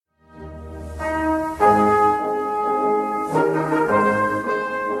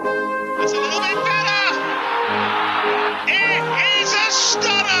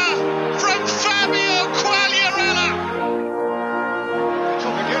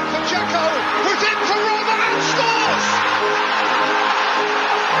Dzeko, who's in for Roma and scores!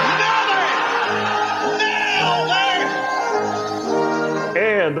 Nailed it!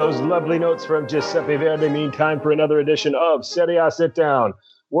 And those lovely notes from Giuseppe Verdi mean time for another edition of Serie A Sit Down,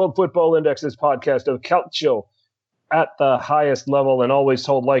 World Football Index's podcast of calcio at the highest level and always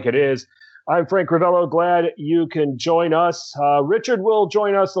told like it is. I'm Frank Ravello. Glad you can join us. Richard will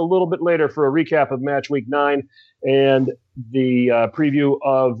join us a little bit later for a recap of match week 9 and the preview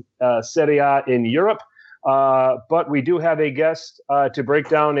of Serie A in Europe. But we do have a guest to break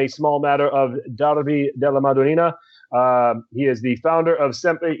down a small matter of Derby della Madonnina. He is the founder of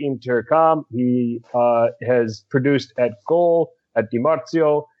Sempre Intercam. He has produced at Goal, at Di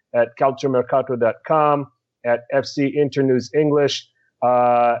Marzio, at calciomercato.com, at FC Internews English,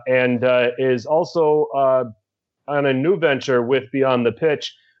 and is also on a new venture with Beyond the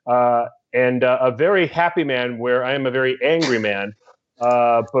Pitch, and a very happy man where I am a very angry man.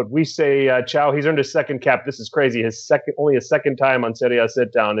 But we say, ciao. He's earned his second cap. This is crazy. Only his second time on Serie A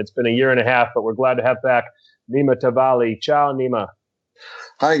Sit Down. It's been a year and a half, but we're glad to have back Nima Tavalli. Ciao, Nima.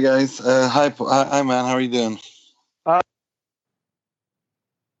 Hi, guys. Hi, man. How are you doing?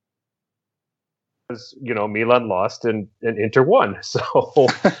 Milan lost and Inter won. So,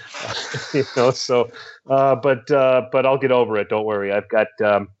 but I'll get over it. Don't worry. I've got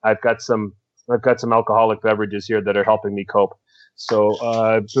some alcoholic beverages here that are helping me cope. So,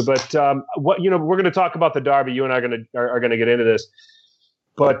 we're going to talk about the derby. You and I are going to get into this,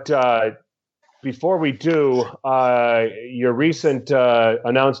 but before we do, your recent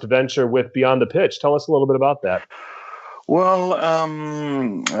announced venture with Beyond the Pitch. Tell us a little bit about that. Well,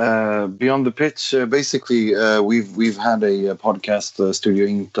 Beyond the Pitch, basically, we've had a podcast, Studio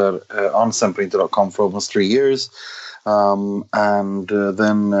Inter, on sempreinter.com for almost 3 years, and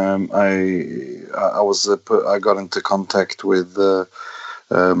then I got into contact with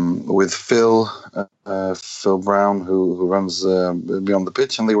Phil Brown, who runs Beyond the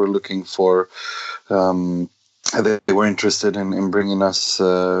Pitch, and they were looking for. They were interested in bringing us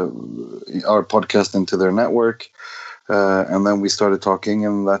our podcast into their network. And then we started talking,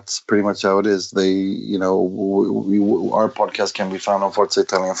 and that's pretty much how it is. Our podcast can be found on Forza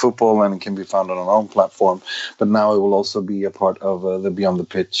Italian Football, and it can be found on our own platform. But now it will also be a part of the Beyond the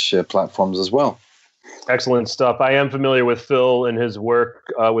Pitch platforms as well. Excellent stuff. I am familiar with Phil and his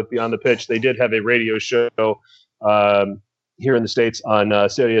work with Beyond the Pitch. They did have a radio show here in the States on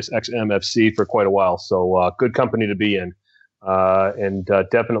Sirius XM FC for quite a while. So good company to be in, and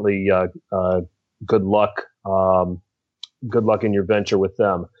definitely good luck. Good luck in your venture with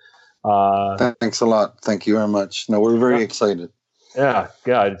them. Thanks a lot. Thank you very much. No, we're very excited. Yeah,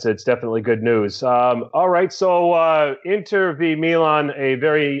 it's definitely good news. All right, so Inter v Milan,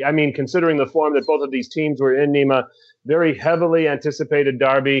 considering the form that both of these teams were in, Nima, very heavily anticipated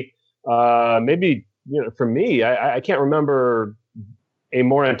derby. Maybe, for me, I can't remember a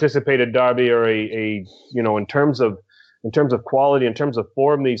more anticipated derby or in terms of quality, in terms of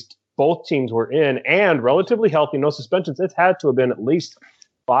form, both teams were in and relatively healthy, no suspensions. It had to have been at least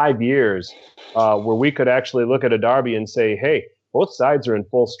 5 years where we could actually look at a derby and say, hey, both sides are in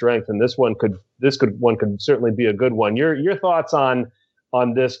full strength, and one could certainly be a good one. Your thoughts on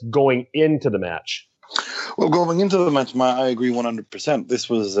this going into the match? Well, going into the match, I agree 100%. This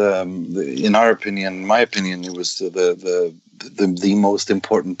was, in my opinion, it was the most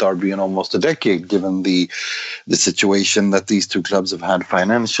important derby in almost a decade, given the situation that these two clubs have had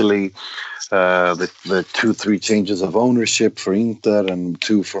financially, the 2-3 changes of ownership for Inter and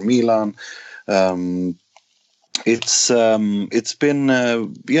 2 for Milan. It's been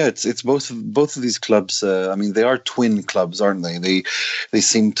both of these clubs. They are twin clubs, aren't they? They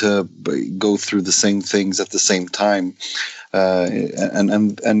seem to go through the same things at the same time,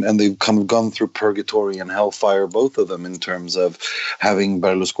 and they've kind of gone through purgatory and hellfire, both of them, in terms of having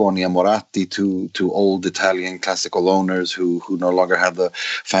Berlusconi and Moratti, two old Italian classical owners who no longer have the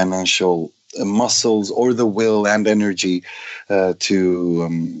financial muscles or the will and energy to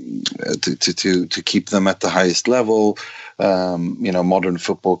keep them at the highest level. Modern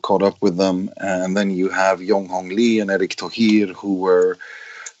football caught up with them, and then you have Yong Hong Lee and Eric Thohir, who were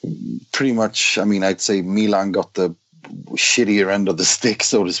pretty much. I'd say Milan got the shittier end of the stick,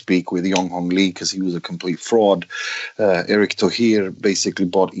 so to speak, with Yong Hong Lee, because he was a complete fraud. Eric Thohir basically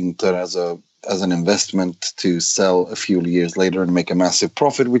bought Inter as an investment to sell a few years later and make a massive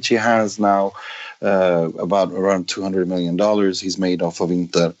profit, which he has now, about around $200 million he's made off of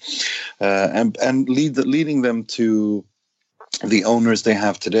Inter, and leading them to the owners they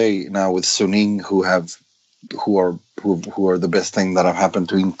have today now with Suning, who have who are the best thing that have happened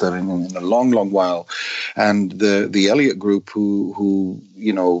to Inter in a long while, and the Elliott Group, who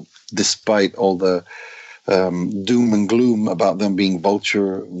despite all the doom and gloom about them being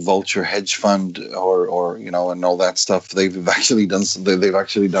vulture hedge fund or and all that stuff, they've actually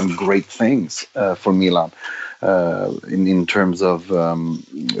done great things for Milan. In terms of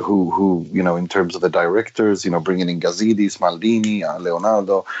in terms of the directors, bringing in Gazidis, Maldini,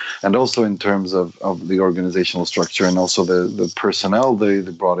 Leonardo, and also in terms of the organizational structure and also the personnel they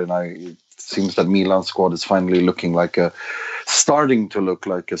brought in. It seems that Milan squad is finally starting to look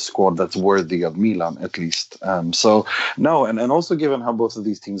like a squad that's worthy of Milan, at least. And also given how both of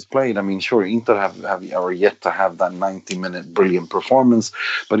these teams played, I mean, sure, Inter are yet to have that 90-minute brilliant performance,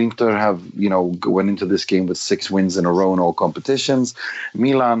 but Inter have, went into this game with 6 wins in a row in all competitions.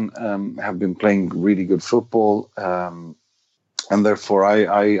 Milan have been playing really good football, and therefore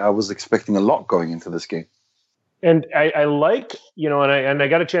I was expecting a lot going into this game. And I like, and I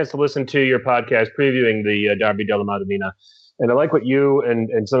got a chance to listen to your podcast previewing the Derby della Madonnina, and I like what you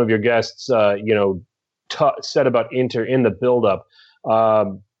and some of your guests, said about Inter in the buildup.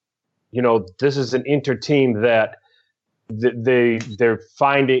 This is an Inter team that they're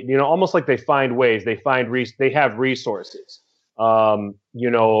finding, almost like they find ways. They have resources.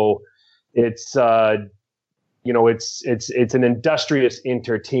 It's an industrious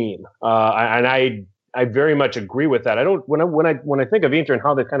Inter team, and I very much agree with that. I don't when I think of Inter and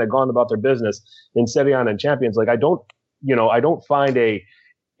how they've kind of gone about their business in Serie A and Champions League, I don't find a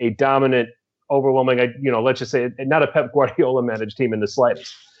dominant, overwhelming, let's just say not a Pep Guardiola managed team in the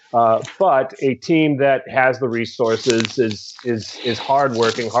slightest, but a team that has the resources, is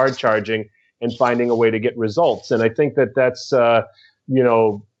hardworking, hard charging, and finding a way to get results. And I think that's when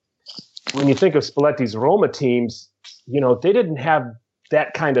you think of Spalletti's Roma teams, they didn't have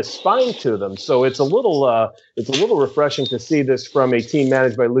that kind of spine to them. So it's a little refreshing to see this from a team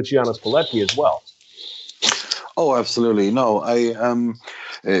managed by Luciano Spalletti as well. Oh, absolutely. No, I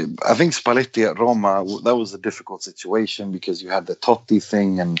think Spalletti at Roma, that was a difficult situation because you had the Totti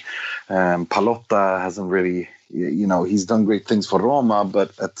thing, and Pallotta hasn't really, he's done great things for Roma,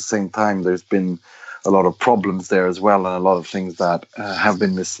 but at the same time, there's been a lot of problems there as well, and a lot of things that have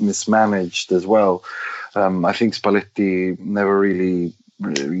been mismanaged as well. I think Spalletti never really,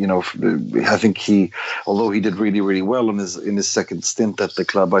 I think although he did really, really well in his second stint at the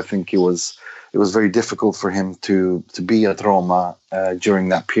club, I think it was very difficult for him to be at Roma during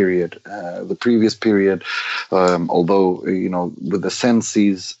that period. The previous period, although, with the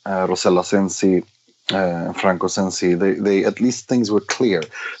Sensis, Rossella Sensi, Franco Sensi, they at least things were clear.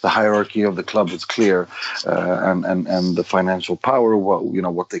 The hierarchy of the club was clear, and the financial power,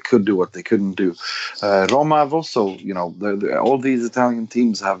 what they could do, what they couldn't do. Roma have also, all these Italian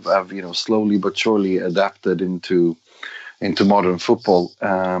teams have slowly but surely adapted into modern football,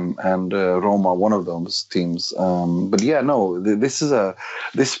 and Roma, one of those teams. But yeah, no, this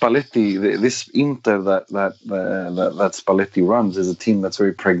Spalletti, this Inter that Spalletti runs is a team that's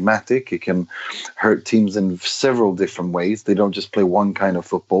very pragmatic. It can hurt teams in several different ways. They don't just play one kind of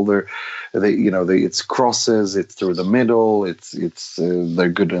football. It's crosses, it's through the middle. They're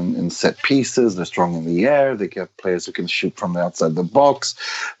good in set pieces. They're strong in the air. They get players who can shoot from the outside the box.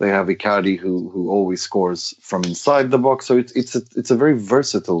 They have Icardi who always scores from inside the box. So it's a very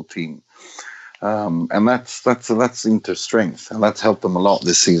versatile team, and that's Inter's strength, and that's helped them a lot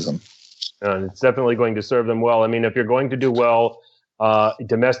this season. It's definitely going to serve them well. I mean, if you're going to do well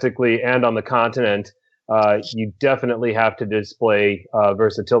domestically and on the continent, you definitely have to display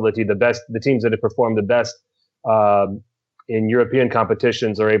versatility. The teams that have performed the best in European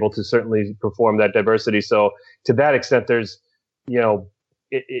competitions are able to certainly perform that diversity. So to that extent, there's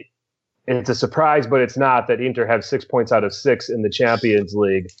it's a surprise, but it's not that Inter have 6 points out of 6 in the Champions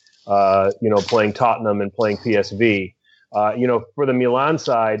League, playing Tottenham and playing PSV. For the Milan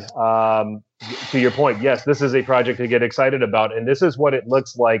side, to your point, yes, this is a project to get excited about. And this is what it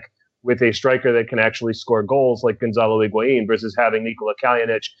looks like with a striker that can actually score goals like Gonzalo Higuain versus having Nikola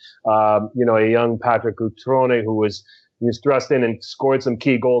Kalinic, a young Patrick Cutrone who was thrust in and scored some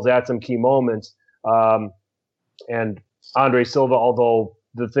key goals at some key moments. And Andre Silva, although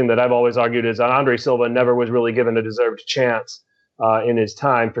the thing that I've always argued is that Andre Silva never was really given a deserved chance in his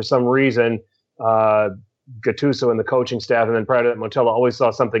time. For some reason, Gattuso and the coaching staff, and then prior to that, Montella always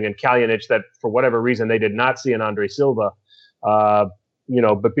saw something in Kalinic that, for whatever reason, they did not see in Andre Silva. But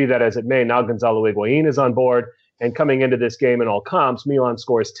be that as it may, now Gonzalo Higuain is on board, and coming into this game in all comps, Milan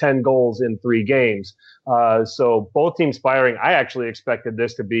scores 10 goals in 3 games. So both teams firing. I actually expected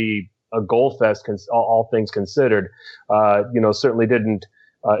this to be a goal fest, all things considered. Certainly didn't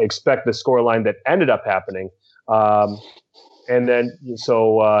expect the scoreline that ended up happening. And then,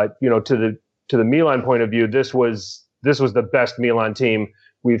 to the Milan point of view, this was the best Milan team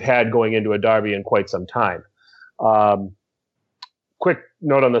we've had going into a derby in quite some time. Quick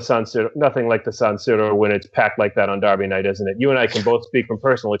note on the San Siro, nothing like the San Siro when it's packed like that on derby night, isn't it? You and I can both speak from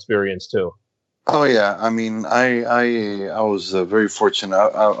personal experience too. Oh yeah, I mean, I was very fortunate.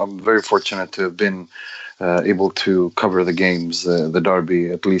 I'm very fortunate to have been able to cover the games, the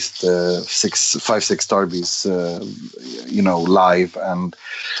derby, at least 5-6 derbies, live, and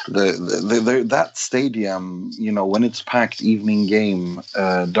that stadium, when it's packed evening game,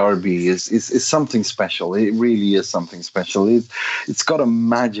 derby is something special. It really is something special. It's got a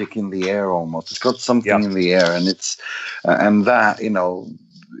magic in the air almost. It's got something in the air, and it's and that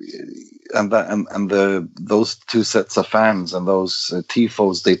those two sets of fans and those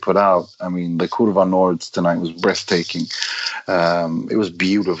tifos they put out. I mean, the Curva Nords tonight was breathtaking. It was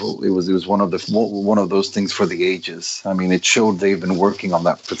beautiful. It was one of those things for the ages. I mean, it showed they've been working on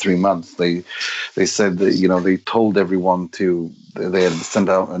that for 3 months. They said that they told everyone they had sent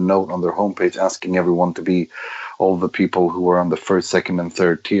out a note on their homepage asking everyone to be, all the people who were on the first, second, and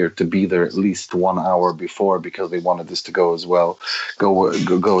third tier, to be there at least 1 hour before, because they wanted this to go as well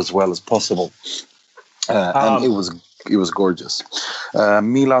as possible. And it was gorgeous.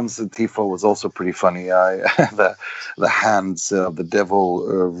 Milan's tifo was also pretty funny. The hands of the devil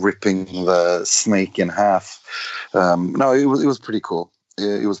ripping the snake in half. No, it was pretty cool.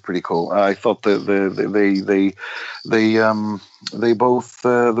 It was pretty cool. I thought that they both,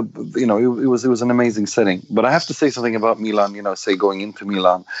 it was an amazing setting. But I have to say something about Milan. Going into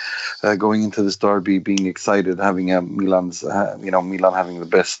Milan, going into this derby, being excited, having Milan having the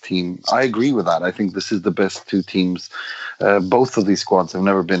best team. I agree with that. I think this is the best two teams. Both of these squads have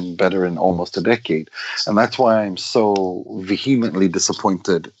never been better in almost a decade, and that's why I'm so vehemently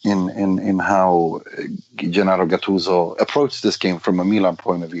disappointed in how Gennaro Gattuso approached this game from a Milan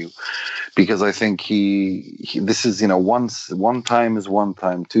point of view, because I think this is one time is one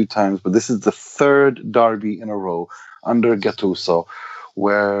time, 2 times, but this is the 3rd derby in a row under Gattuso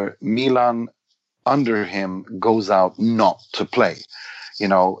where Milan under him goes out not to play.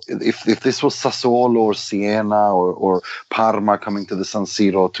 If this was Sassuolo or Siena or Parma coming to the San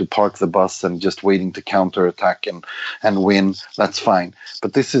Siro to park the bus and just waiting to counterattack and win, that's fine.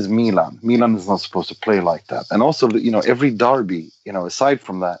 But this is Milan. Milan is not supposed to play like that. And also, every derby, aside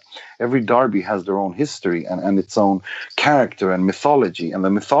from that, every derby has their own history and its own character and mythology. And the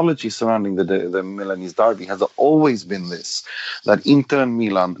mythology surrounding the Milanese derby has always been this, that Inter and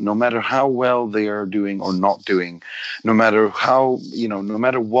Milan, no matter how well they are doing or not doing, no matter how, no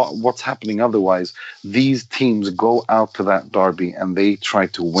matter what's happening otherwise, these teams go out to that derby and they try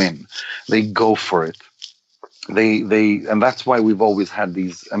to win. They go for it. And that's why we've always had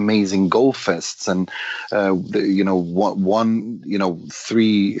these amazing goal fests and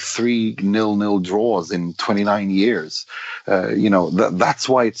 3-0 draws in 29 years. That's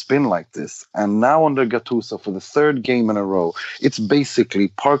why it's been like this. And now under Gattuso, for the 3rd game in a row, it's basically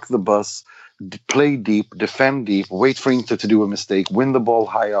park the bus, play deep, defend deep, wait for Inter to do a mistake, win the ball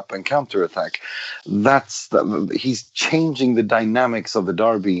high up and counterattack. He's changing the dynamics of the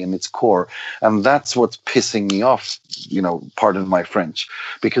derby in its core, and that's what's pissing me off, pardon my French,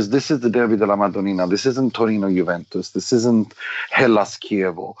 because this is the Derby della Madonnina. This isn't Torino Juventus. This isn't Hellas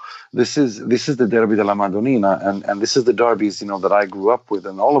Chievo. This is the Derby della Madonnina, and this is the derbies that I grew up with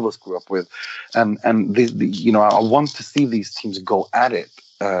and all of us grew up with, and I want to see these teams go at it.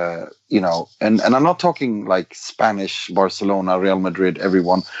 And I'm not talking like Spanish, Barcelona, Real Madrid,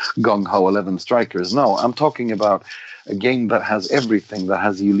 everyone gung-ho 11 strikers. No, I'm talking about a game that has everything, that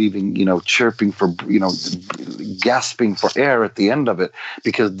has you leaving, chirping for, gasping for air at the end of it,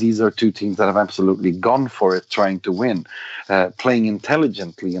 because these are two teams that have absolutely gone for it, trying to win, playing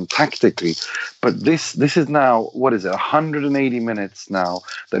intelligently and tactically. But this is now, 180 minutes now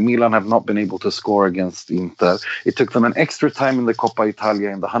that Milan have not been able to score against Inter. It took them an extra time in the Coppa Italia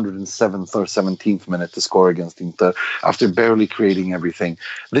in the 107th or 17th minute to score against Inter after barely creating everything.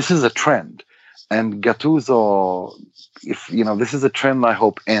 This is a trend. And Gattuso, this is a trend I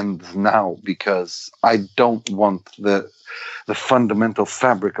hope ends now, because I don't want the fundamental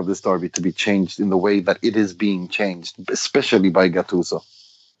fabric of this derby to be changed in the way that it is being changed, especially by Gattuso.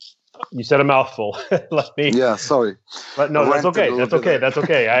 You said a mouthful. Yeah, sorry. But no, that's okay. That's okay. That's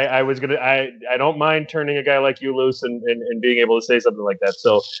okay. I don't mind turning a guy like you loose and being able to say something like that.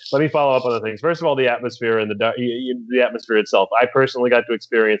 So let me follow up on the things. First of all, the atmosphere and the atmosphere itself. I personally got to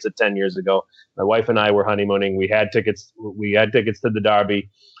experience it 10 years ago. My wife and I were honeymooning. We had tickets to the derby.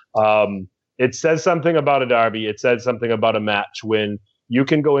 It says something about a derby. It says something about a match when You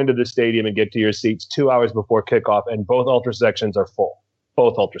can go into the stadium and get to your seats 2 hours before kickoff, and both ultra sections are full.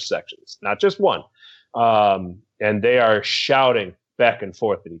 Both ultra sections, not just one. And they are shouting back and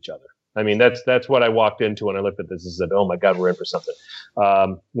forth at each other. I mean, that's what I walked into when I looked at this and said, "Oh my God, we're in for something."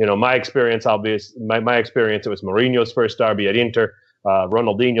 My experience, my experience, it was Mourinho's first derby at Inter,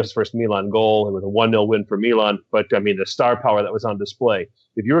 Ronaldinho's first Milan goal. It was a 1-0 win for Milan. But I mean, the star power that was on display.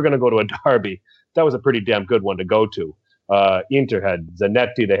 If you were going to go to a derby, that was a pretty damn good one to go to. Inter had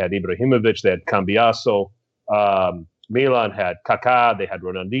Zanetti, they had Ibrahimovic, they had Cambiaso. Milan had Kaká, they had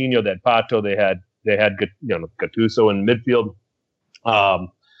Ronaldinho, they had Pato, they had Gattuso in midfield.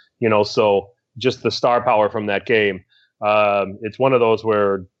 So just the star power from that game. It's one of those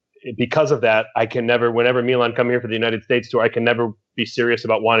where, because of that, I can never, whenever Milan come here for the United States tour, I can never be serious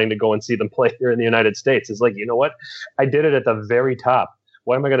about wanting to go and see them play here in the United States. It's like, you know what? I did it at the very top.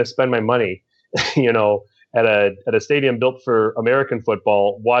 Why am I going to spend my money, at a stadium built for American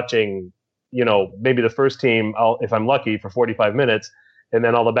football, watching, maybe the first team, if I'm lucky, for 45 minutes, and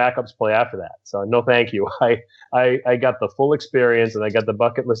then all the backups play after that. So no, thank you. I got the full experience, and I got the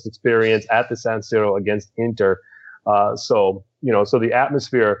bucket list experience at the San Siro against Inter. So the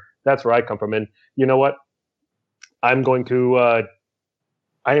atmosphere, that's where I come from. And you know what? I am going to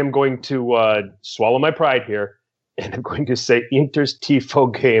swallow my pride here, and I'm going to say Inter's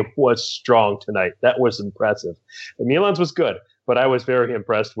Tifo game was strong tonight. That was impressive. And Milan's was good, but I was very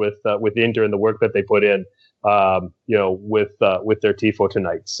impressed with Inter and the work that they put in, with their Tifo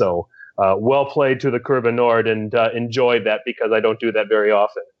tonight. So well played to the Curva Nord, and enjoyed that, because I don't do that very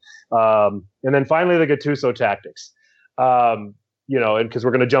often. And then finally, the Gattuso tactics. And because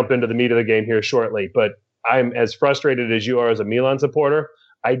we're going to jump into the meat of the game here shortly, but I'm as frustrated as you are as a Milan supporter.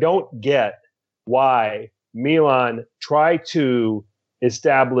 I don't get why Milan try to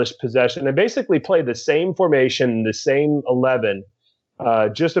establish possession and basically play the same formation, the same 11,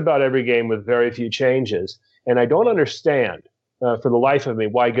 just about every game with very few changes. And I don't understand for the life of me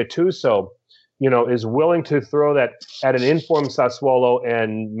why Gattuso, is willing to throw that at an informed Sassuolo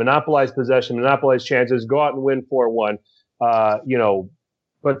and monopolize possession, monopolize chances, go out and win 4-1.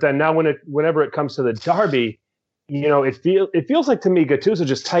 But then now whenever it comes to the derby, it feels like to me Gattuso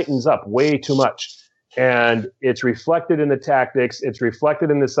just tightens up way too much. And it's reflected in the tactics, it's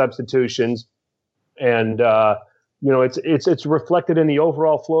reflected in the substitutions, and it's reflected in the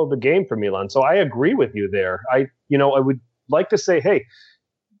overall flow of the game for Milan. So I agree with you there. I would like to say, hey,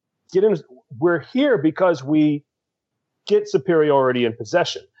 we're here because we get superiority in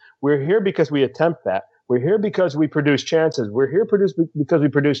possession. We're here because we attempt that. We're here because we produce chances. We're here because we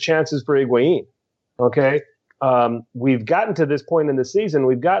produce chances for Higuain. Okay? We've gotten to this point in the season.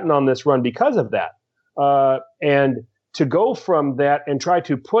 We've gotten on this run because of that. And to go from that and try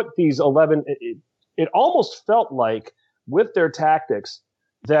to put these 11, it almost felt like with their tactics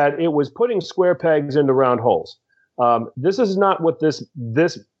that it was putting square pegs into round holes. This is not what this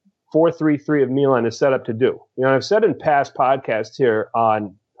 4-3-3 of Milan is set up to do. I've said in past podcasts here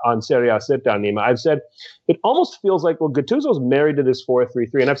on Serie A Sit Down, Nima, I've said it almost feels like, well, Gattuso's married to this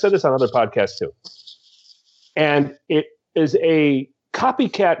 4-3-3, and I've said this on other podcasts too. And it is a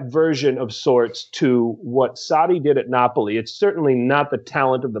copycat version of sorts to what Sarri did at Napoli. It's certainly not the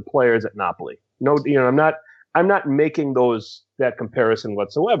talent of the players at Napoli. No, I'm not making that comparison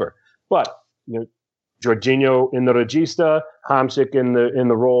whatsoever. But Jorginho in the regista, Hamsik in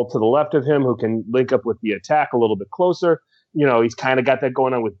the role to the left of him, who can link up with the attack a little bit closer. He's kind of got that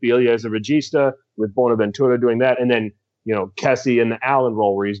going on with Biglia as a regista, with Bonaventura doing that, and then Kessie in the Allen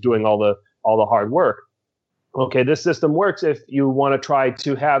role where he's doing all the hard work. Okay, this system works if you want to try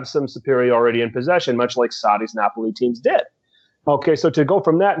to have some superiority in possession, much like Sarri's Napoli teams did. Okay, so to go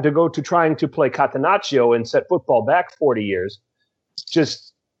from that and to go to trying to play Catenaccio and set football back 40 years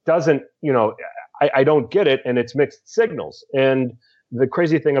just doesn't, I don't get it, and it's mixed signals. And the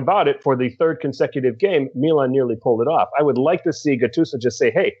crazy thing about it, for the third consecutive game, Milan nearly pulled it off. I would like to see Gattuso just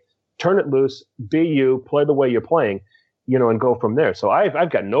say, hey, turn it loose, be you, play the way you're playing, and go from there. So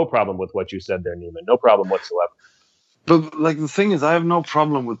I've got no problem with what you said there, Neiman. No problem whatsoever. But the thing is, I have no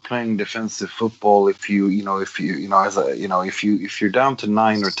problem with playing defensive football if you're down to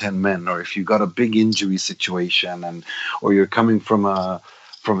 9 or 10 men, or if you got a big injury situation, or you're coming from a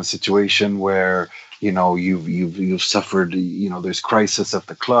situation where you've suffered, there's crisis at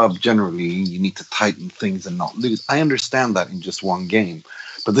the club. Generally, you need to tighten things and not lose. I understand that in just one game,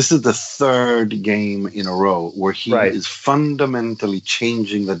 but this is the third game in a row where he is fundamentally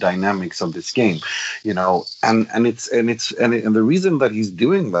changing the dynamics of this game, you know, and the reason that he's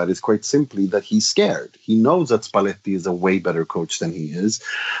doing that is quite simply that he's scared. He knows that Spalletti is a way better coach than he is.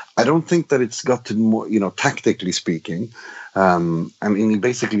 I don't think that it's got to more, you know, tactically speaking. I mean, he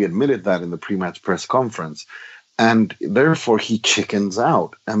basically admitted that in the pre-match press conference. And therefore, he chickens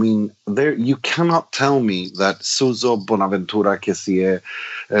out. I mean, you cannot tell me that Suso, Bonaventura, Kessie,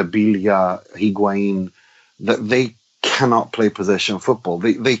 Biglia, Higuain, that they cannot play possession football.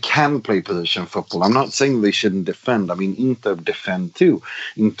 They can play possession football. I'm not saying they shouldn't defend. I mean, Inter defend too.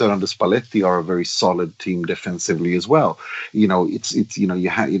 Inter under Spalletti are a very solid team defensively as well. You know, it's you know,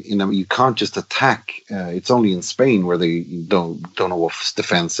 you can't just attack. It's only in Spain where they don't know what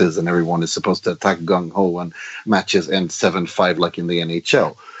defense is, and everyone is supposed to attack gung ho, and matches end 7-5 like in the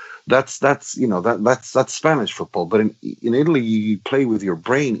NHL. That's Spanish football. But in Italy, you play with your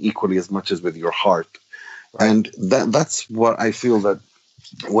brain equally as much as with your heart. And that's what I feel, that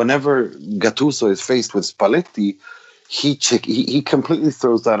whenever Gattuso is faced with Spalletti, he completely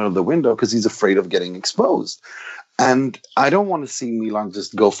throws that out of the window because he's afraid of getting exposed. And I don't want to see Milan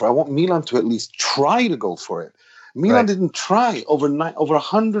just go for it. I want Milan to at least try to go for it. Milan didn't try over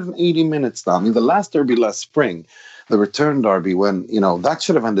 180 minutes now. I mean, the last derby last spring, the return derby, when, you know, that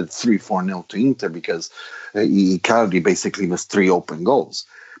should have ended 3-4-0 to Inter because Icardi basically missed 3 open goals.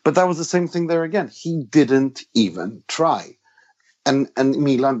 But that was the same thing there again. He didn't even try. And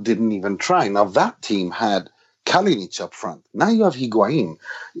Milan didn't even try. Now, that team had Kalinic up front. Now you have Higuain,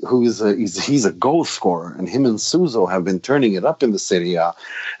 who he's a goal scorer, and him and Suso have been turning it up in the Serie A.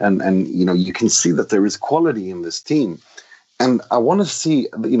 And you know, you can see that there is quality in this team. And I want to see,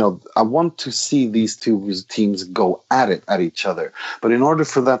 you know, these two teams go at each other. But in order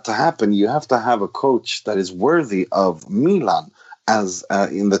for that to happen, you have to have a coach that is worthy of Milan, as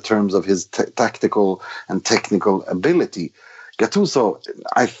in the terms of his tactical and technical ability. Gattuso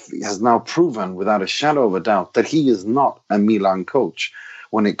has now proven without a shadow of a doubt that he is not a Milan coach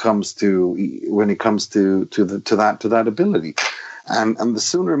when it comes to that ability. And the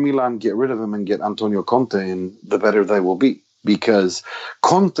sooner Milan get rid of him and get Antonio Conte in, the better they will be, because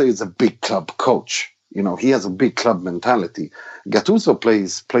Conte is a big club coach. You know, he has a big club mentality. Gattuso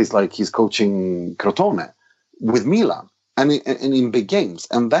plays like he's coaching Crotone with Milan. And in big games,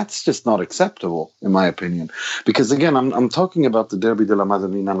 and that's just not acceptable, in my opinion. Because again, I'm talking about the Derby della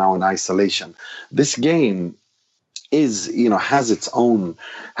Madonnina now in isolation. This game is, you know, has its own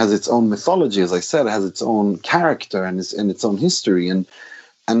mythology, as I said, has its own character and its own history, and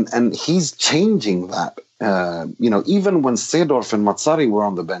he's changing that. You know, even when Seedorf and Mazzari were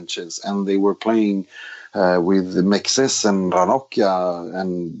on the benches and they were playing with Mexes and Ranocchia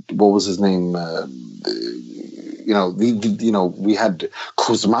and what was his name. You know, we had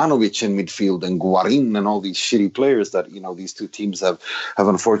Kuzmanovic in midfield and Guarin and all these shitty players that, you know, these two teams have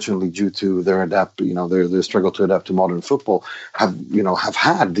unfortunately, due to their struggle to adapt to modern football, have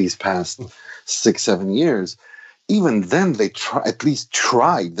had these past 6-7 years. Even then, they at least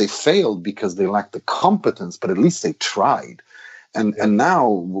tried. They failed because they lacked the competence, but at least they tried. And now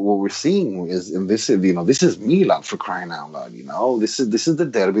what we're seeing is, in this, you know, this is Milan, for crying out loud. You know, this is the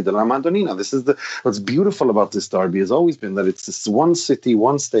Derby della Madonnina. This is what's beautiful about this derby has always been that it's this one city,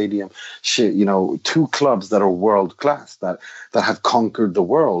 one stadium, you know, two clubs that are world class, that have conquered the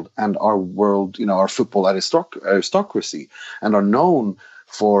world and are world, you know, our football aristocracy, and are known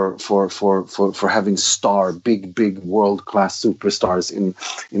for having big world class superstars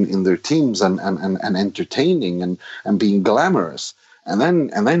in their teams and entertaining and being glamorous. And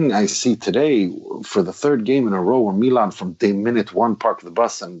then I see today, for the third game in a row, where Milan from day minute one park the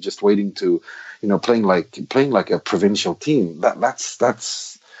bus and just waiting to, you know, playing like a provincial team. That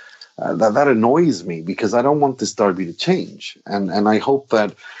annoys me, because I don't want this derby to change. And I hope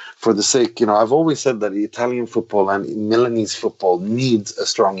that, for the sake, you know, I've always said that Italian football and Milanese football needs a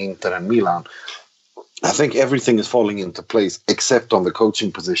strong Inter and Milan. I think everything is falling into place except on the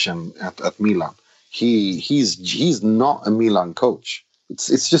coaching position at Milan. He's not a Milan coach.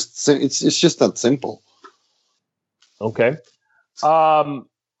 It's just that simple. Okay.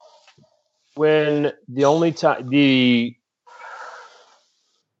 When the only time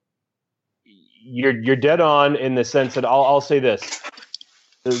you're dead on in the sense that I'll say this.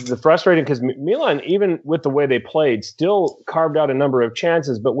 The frustrating, because Milan, even with the way they played, still carved out a number of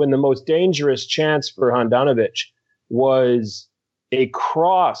chances. But when the most dangerous chance for Handanovic was an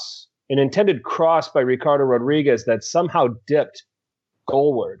intended cross by Ricardo Rodriguez that somehow dipped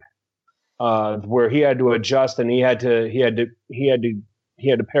goalward, where he had to adjust and he had to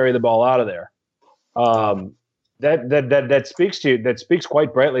parry the ball out of there. That speaks to you. That speaks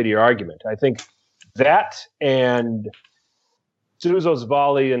quite brightly to your argument. I think that and Suso's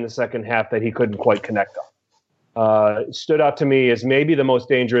volley in the second half that he couldn't quite connect on stood out to me as maybe the most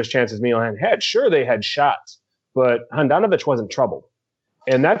dangerous chances Milan had. Sure, they had shots, but Handanovic wasn't troubled.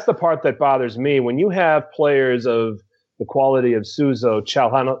 And that's the part that bothers me. When you have players of the quality of Suso,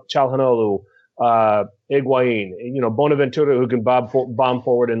 Calhanoglu, Higuain, Bonaventura, who can bomb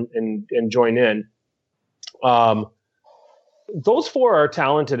forward and join in, those four are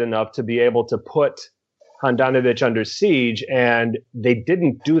talented enough to be able to put Handanovic under siege, and they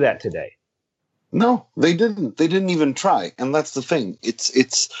didn't do that today. No, they didn't. They didn't even try, and that's the thing. It's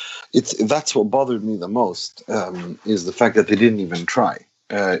that's what bothered me the most, is the fact that they didn't even try.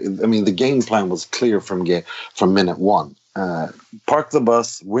 The game plan was clear from minute one. Park the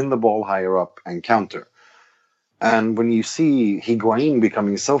bus, win the ball higher up, and counter. And when you see Higuain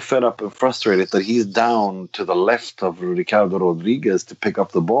becoming so fed up and frustrated that he's down to the left of Ricardo Rodriguez to pick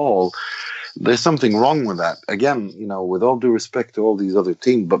up the ball, there's something wrong with that. Again, with all due respect to all these other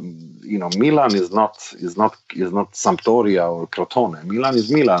teams, but Milan is not Sampdoria or Crotone. Milan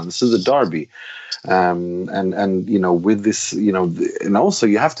is Milan. This is a derby, and with this, and also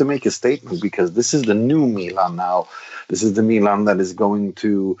you have to make a statement, because this is the new Milan now. This is the Milan that is going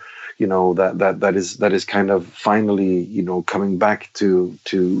to, that is kind of finally, coming back to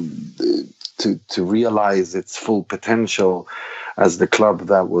realize its full potential as the club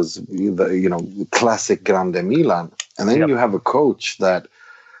that was, classic Grande Milan. And then you have a coach that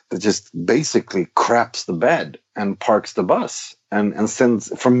just basically craps the bed and parks the bus and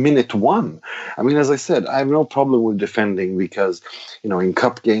sends from minute one. I mean, as I said, I have no problem with defending, because, in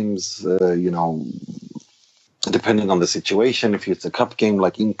cup games, depending on the situation, if it's a cup game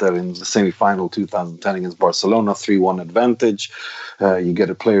like Inter in the semi-final 2010 against Barcelona, 3-1 advantage, you get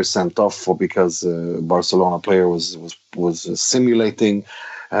a player sent off because Barcelona player was simulating.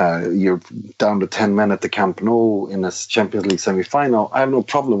 You're down to 10 men at the Camp Nou in a Champions League semi-final. I have no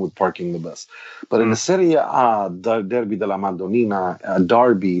problem with parking the bus. But in the Serie A, Derby della Madonnina,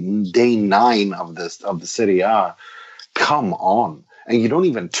 derby, day 9 of the Serie A, come on. And you don't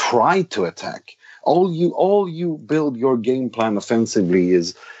even try to attack. All you build your game plan offensively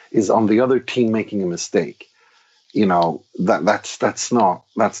is on the other team making a mistake. That's not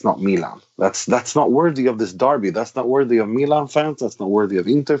Milan. That's not worthy of this derby. That's not worthy of Milan fans. That's not worthy of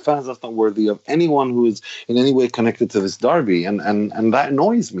Inter fans. That's not worthy of anyone who is in any way connected to this derby. And that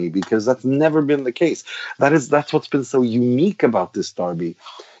annoys me, because that's never been the case. That's what's been so unique about this derby,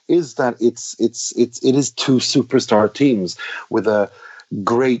 is that it is two superstar teams with a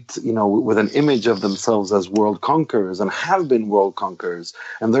great, with an image of themselves as world conquerors, and have been world conquerors,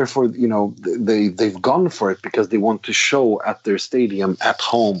 and therefore, they've gone for it because they want to show at their stadium at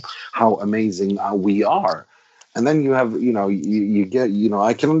home how amazing we are. And then you have, you get,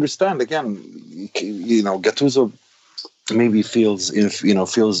 I can understand, again, Gattuso maybe feels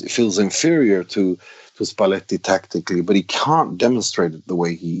inferior to Spalletti tactically, but he can't demonstrate it the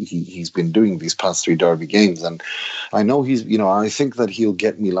way he's been doing these past 3 derby games. And I know I think that he'll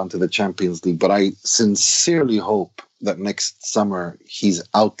get Milan to the Champions League, but I sincerely hope that next summer he's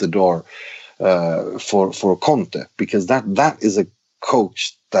out the door for Conte, because that is a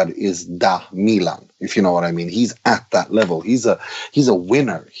coach that is da Milan, if you know what I mean. He's at that level. He's a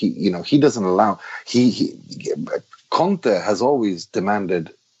winner. He doesn't allow. Conte has always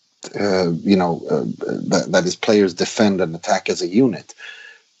demanded that his players defend and attack as a unit,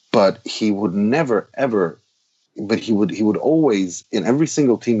 but he would never ever. But he would always, in every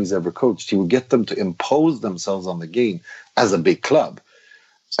single team he's ever coached, he would get them to impose themselves on the game as a big club.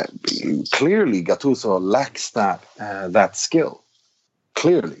 Clearly, Gattuso lacks that skill.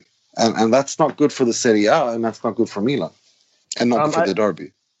 Clearly, and that's not good for the Serie A, and that's not good for Milan, and not good for the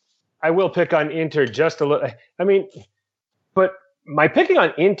derby. I will pick on Inter just a little. I mean, but my picking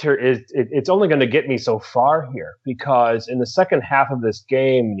on Inter is it's only going to get me so far here, because in the second half of this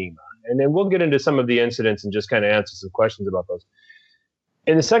game, Nima, and then we'll get into some of the incidents and just kind of answer some questions about those.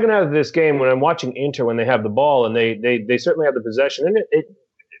 In the second half of this game, when I'm watching Inter, when they have the ball and they certainly have the possession, and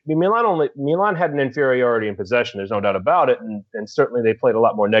Milan had an inferiority in possession. There's no doubt about it, and certainly they played a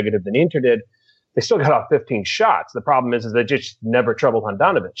lot more negative than Inter did. They still got off 15 shots. The problem is they just never troubled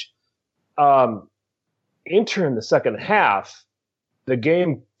Handanovic. Inter in the second half, the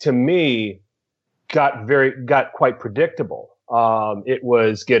game to me got quite predictable. It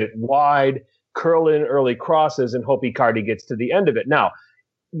was get it wide, curl in early crosses, and hope Icardi gets to the end of it. Now,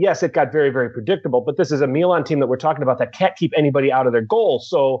 yes, it got very, very predictable, but this is a Milan team that we're talking about that can't keep anybody out of their goal.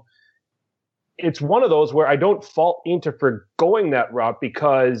 So it's one of those where I don't fault Inter for going that route,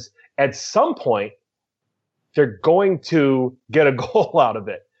 because at some point they're going to get a goal out of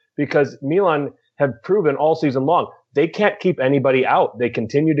it because Milan have proven all season long they can't keep anybody out. They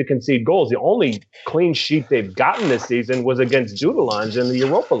continue to concede goals. The only clean sheet they've gotten this season was against Dudelange in the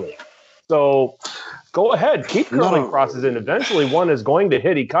Europa League. So go ahead, keep curling crosses in. Eventually one is going to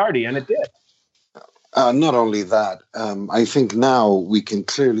hit Icardi, and it did. Not only that, I think now we can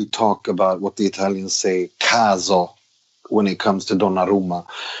clearly talk about what the Italians say, caso, when it comes to Donnarumma,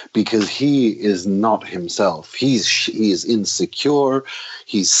 because he is not himself. He is insecure.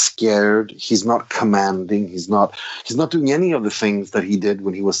 He's scared. He's not commanding. He's not doing any of the things that he did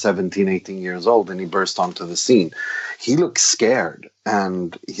when he was 17, 18 years old and he burst onto the scene. He looks scared,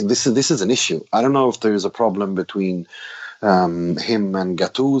 and this is an issue. I don't know if there's a problem between him and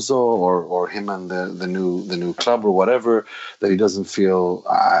Gattuso or him and the new club or whatever, that he doesn't feel.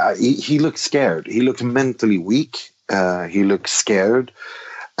 He looks scared. He looks mentally weak. He looks scared,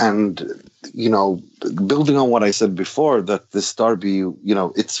 and building on what I said before, that this derby,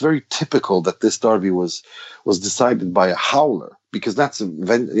 it's very typical that this derby was decided by a howler, because that's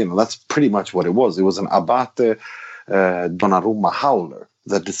pretty much what it was. It was an Abate Donnarumma howler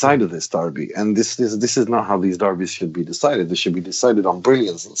that decided this derby, and this is not how these derbies should be decided. They should be decided on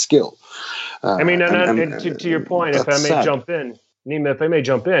brilliance and skill. To your point, if I may jump in,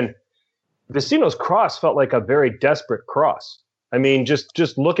 Nima, Vecino's cross felt like a very desperate cross. I mean,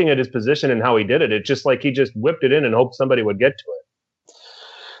 just looking at his position and how he did it, it's just like he just whipped it in and hoped somebody would get to it.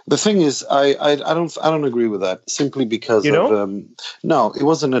 The thing is, I don't agree with that, simply because no, it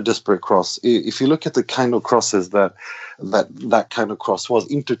wasn't a desperate cross. If you look at the kind of crosses that kind of cross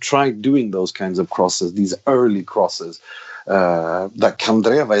was, Inter tried doing those kinds of crosses, these early crosses. That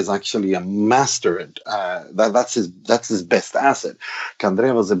Candreva is actually a master at. That's his best asset.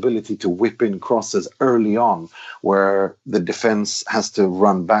 Candreva's ability to whip in crosses early on, where the defense has to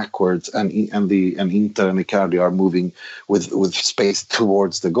run backwards, and Inter and Icardi are moving with space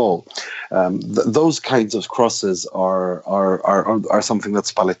towards the goal. Those kinds of crosses are something that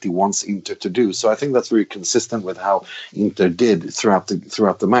Spalletti wants Inter to do. So I think that's very consistent with how Inter did throughout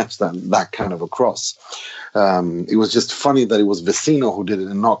the match. That kind of a cross. It was just funny that it was Vecino who did it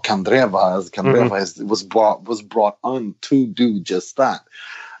and not Candreva, as Candreva was brought on to do just that.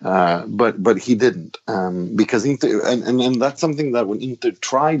 But he didn't, because Inter, and that's something that when Inter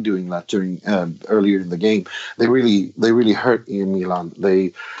tried doing that during earlier in the game, they really hurt in Milan.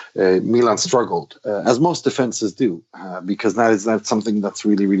 Milan struggled, as most defenses do, because that's something that's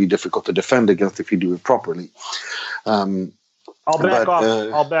really, really difficult to defend against if you do it properly. I'll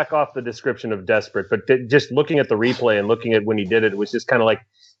back off the description of desperate, but just looking at the replay and looking at when he did it, it was just kind of like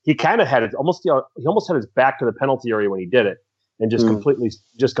he kind of had it almost. He almost had his back to the penalty area when he did it, and just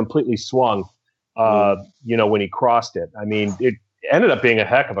completely swung. When he crossed it, I mean, it ended up being a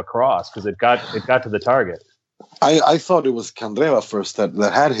heck of a cross because it got to the target. I thought it was Candreva first that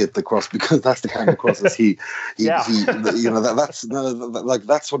had hit the cross, because that's the kind of crosses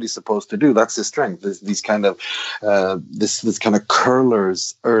that's what he's supposed to do. That's his strength. These kind of this kind of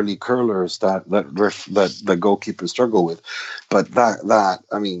curlers, early curlers that the goalkeepers struggle with. But that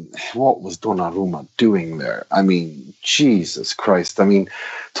I mean, what was Donnarumma doing there? I mean, Jesus Christ! I mean,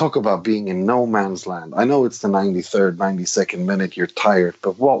 talk about being in no man's land. I know it's the 93rd, 92nd minute. You're tired,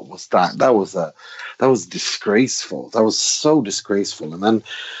 but what was that? That was disgraceful. That was so disgraceful. And then,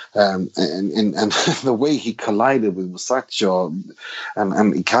 and the way he collided with Musacchio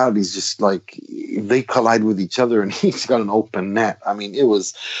and Icardi's just like, they collide with each other, and he's got an open net. I mean,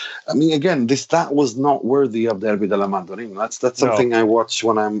 again, that was not worthy of Derby della Madonnina. That's something I watch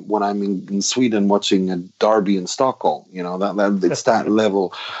when I'm in Sweden watching a derby in Stockholm. It's that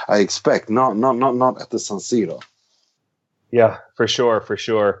level I expect. Not at the San Siro. Yeah, for sure.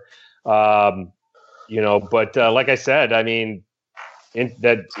 But like I said, I mean,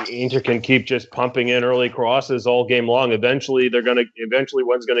 that Inter can keep just pumping in early crosses all game long. Eventually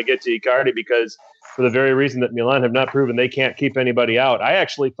one's going to get to Icardi, because for the very reason that Milan have not proven they can't keep anybody out. I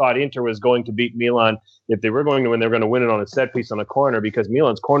actually thought Inter was going to beat Milan if they were going to win. They were going to win it on a set piece on a corner, because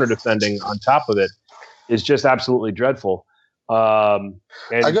Milan's corner defending on top of it is just absolutely dreadful. I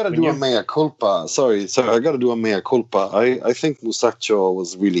got to do a mea culpa. Sorry, I got to do a mea culpa. I think Musacchio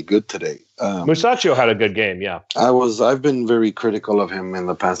was really good today. Musacchio had a good game, yeah. I've been very critical of him in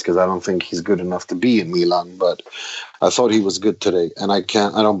the past, because I don't think he's good enough to be in Milan, but I thought he was good today, and I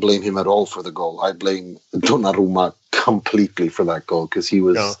don't blame him at all for the goal. I blame Donnarumma completely for that goal, because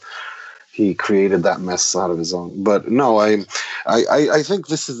he created that mess out of his own. But no, I think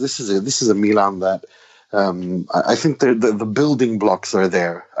this is a Milan that. I think the building blocks are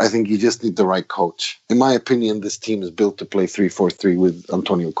there. I think you just need the right coach. In my opinion, this team is built to play 3-4-3 with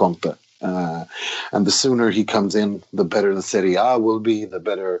Antonio Conte. And the sooner he comes in, the better the Serie A will be, the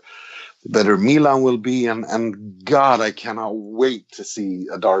better Milan will be, and God, I cannot wait to see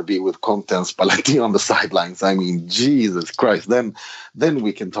a derby with Conte and Spalletti on the sidelines. I mean, Jesus Christ! Then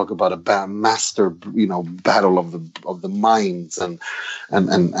we can talk about a master, battle of the minds, and I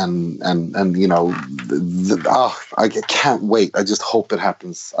can't wait. I just hope it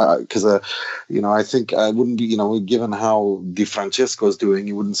happens because I think I wouldn't be, given how Di Francesco is doing,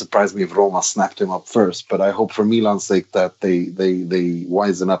 it wouldn't surprise me if Roma snapped him up first. But I hope for Milan's sake that they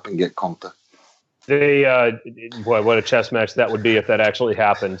wisen up and get Conte. What a chess match that would be if that actually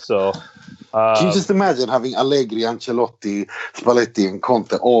happened. So, can you just imagine having Allegri, Ancelotti, Spalletti, and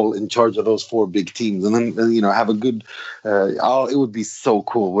Conte all in charge of those 4 big teams, and then have a good? It would be so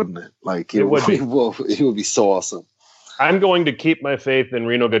cool, wouldn't it? Like it would be so awesome. I'm going to keep my faith in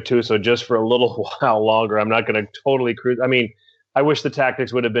Rino Gattuso just for a little while longer. I'm not going to totally I mean, I wish the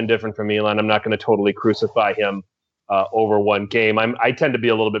tactics would have been different for Milan. I'm not going to totally crucify him over one game. I tend to be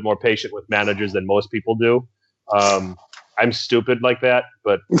a little bit more patient with managers than most people do. I'm stupid like that,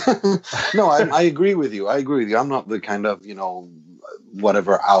 but no, I agree with you. I'm not the kind of,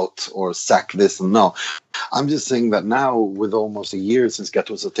 whatever out or sack this and no. I'm just saying that now, with almost a year since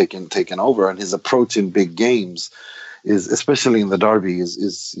Gattuso taken over, and his approach in big games is, especially in the derby, is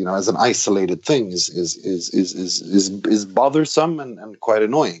as an isolated thing is bothersome and quite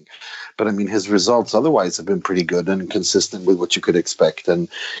annoying. But I mean, his results otherwise have been pretty good and consistent with what you could expect, and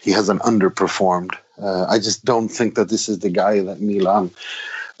he hasn't underperformed. I just don't think that this is the guy that Milan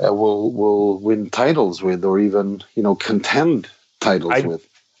will win titles with, or even contend titles with.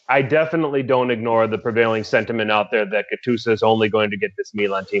 I definitely don't ignore the prevailing sentiment out there that Gattuso is only going to get this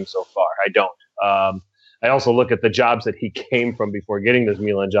Milan team so far. I don't. I also look at the jobs that he came from before getting this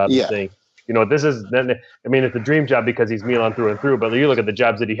Milan job and think, this is, it's a dream job because he's Milan through and through, but you look at the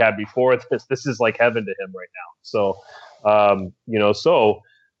jobs that he had before this is like heaven to him right now. So,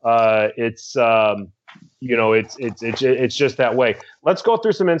 it's just that way. Let's go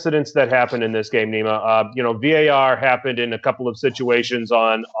through some incidents that happened in this game, Nima. VAR happened in a couple of situations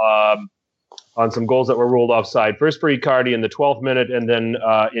on some goals that were ruled offside. First for Icardi in the 12th minute, and then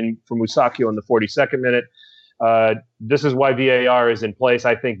for Musacchio in the 42nd minute. This is why VAR is in place.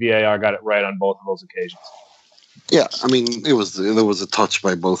 I think VAR got it right on both of those occasions. Yeah, I mean, there was a touch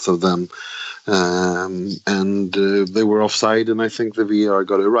by both of them, and they were offside, and I think the VAR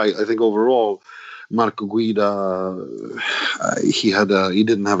got it right. I think overall, Marco Guida, he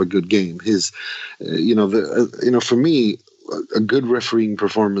didn't have a good game. His, for me, a good refereeing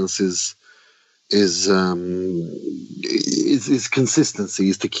performance is consistency,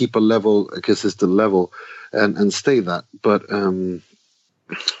 is to keep a consistent level and stay that. But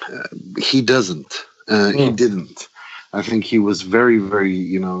he doesn't. He didn't. I think he was very, very,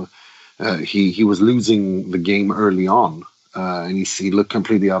 he was losing the game early on, and he looked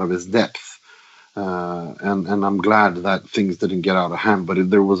completely out of his depth. And I'm glad that things didn't get out of hand. But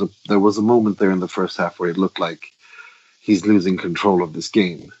there was a moment there in the first half where it looked like he's losing control of this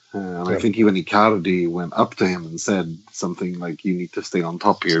game. And I think even Icardi went up to him and said something like, "You need to stay on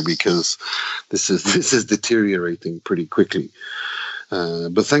top here because this is deteriorating pretty quickly."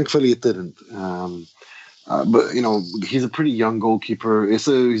 But thankfully it didn't. But he's a pretty young goalkeeper. He's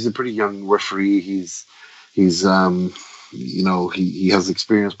a pretty young referee. He has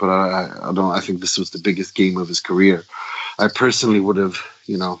experience, but I think this was the biggest game of his career. I personally would have,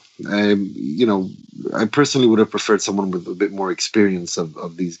 preferred someone with a bit more experience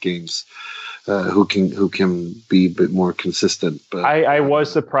of these games, who can be a bit more consistent. But I was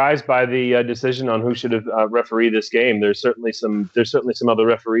surprised by the decision on who should have refereed this game. There's certainly some other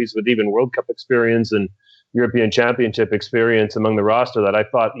referees with even World Cup experience and European Championship experience among the roster that I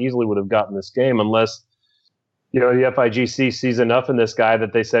thought easily would have gotten this game, unless the FIGC sees enough in this guy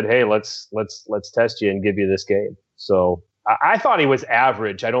that they said, "Hey, let's test you and give you this game." So I thought he was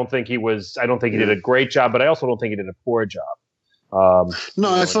average. I don't think he did a great job, but I also don't think he did a poor job.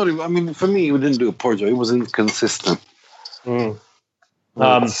 I thought for me, he didn't do a poor job. He was inconsistent. The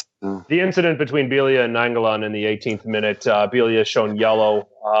incident between Biglia and Nainggolan in the 18th minute, Biglia shown yellow.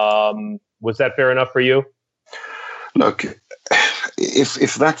 Was that fair enough for you? Look,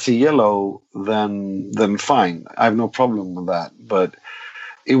 if that's a yellow, then fine. I have no problem with that. But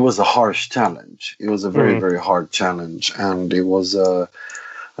it was a harsh challenge. It was a very, very hard challenge, and it was a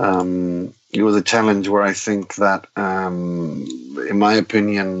challenge where I think that, in my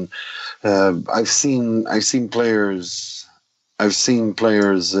opinion, I've seen players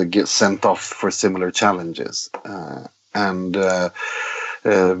get sent off for similar challenges,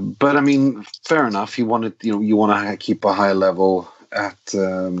 but I mean, fair enough. You want to keep a high level at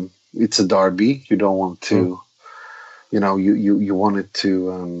it's a derby. You don't want to, you want it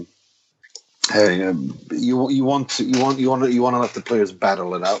to. You want to let the players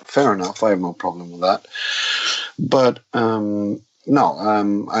battle it out. Fair enough. I have no problem with that. But I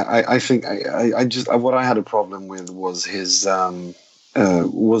think I just what I had a problem with was his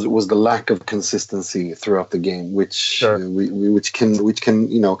was the lack of consistency throughout the game, which which can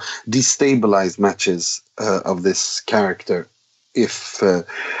destabilize matches of this character if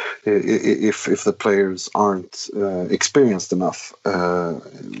the players aren't experienced enough.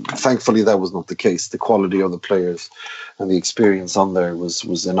 Thankfully, that was not the case. The quality of the players and the experience on there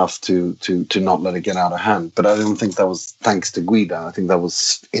was enough to not let it get out of hand. But I don't think that was thanks to Guida. I think that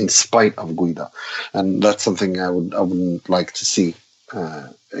was in spite of Guida, and that's something I wouldn't like to see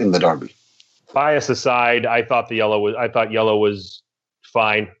in the derby. Bias aside, I thought yellow was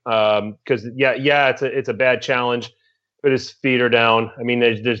fine because it's a bad challenge. But his feet are down. I mean,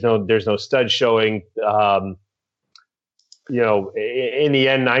 there's no stud showing. In the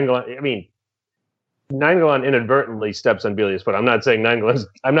end, Nainggolan inadvertently steps on Bilia's foot. I'm not saying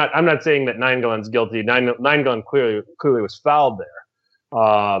I'm not saying that Nainggolan's guilty. Nainggolan clearly was fouled there.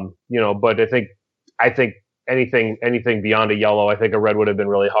 But I think anything beyond a yellow, I think a red would have been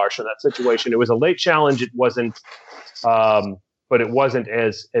really harsh in that situation. It was a late challenge. It wasn't, but it wasn't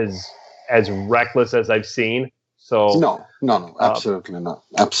as reckless as I've seen. So no, absolutely not.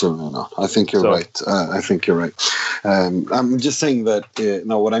 Absolutely not. I think you're right. I'm just saying that.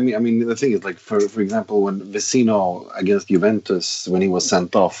 What I mean, the thing is, like for example, when Vecino against Juventus, when he was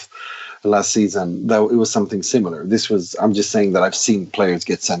sent off last season, that it was something similar. I'm just saying that I've seen players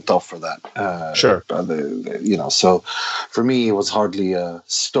get sent off for that. Sure. So for me, it was hardly a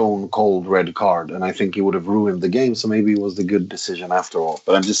stone cold red card, and I think it would have ruined the game. So maybe it was the good decision after all.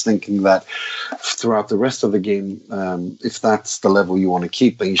 But I'm just thinking that throughout the rest of the game, if that's the level you want to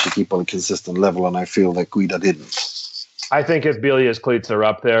keep, then you should keep on a consistent level. And I feel that Guida didn't. I think if Bilia's cleats are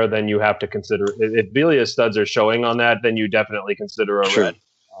up there, then you have to consider. If Bilia's studs are showing on that, then you definitely consider a red.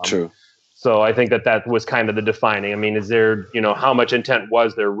 True. So I think that was kind of the defining. I mean, is there, how much intent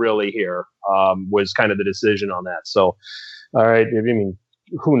was there really here? Was kind of the decision on that. So, all right. I mean,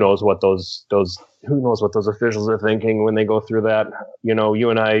 who knows what those officials are thinking when they go through that?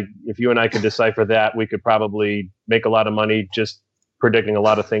 If you and I could decipher that, we could probably make a lot of money just predicting a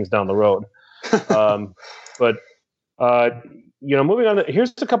lot of things down the road. Moving on.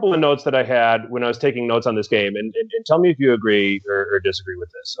 Here's a couple of notes that I had when I was taking notes on this game, and tell me if you agree or disagree with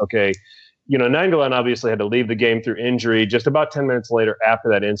this. Okay. Nainggolan obviously had to leave the game through injury just about 10 minutes later after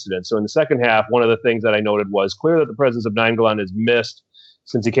that incident. So in the second half, one of the things that I noted was clear that the presence of Nainggolan is missed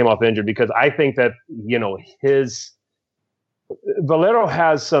since he came off injured, because I think that, Valero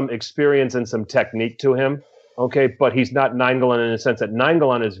has some experience and some technique to him. Okay. But he's not Nainggolan in the sense that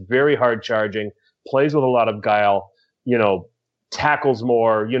Nainggolan is very hard charging, plays with a lot of guile, tackles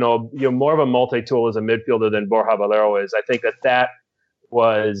more, more of a multi-tool as a midfielder than Borja Valero is. I think that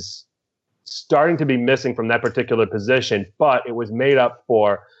was starting to be missing from that particular position, but it was made up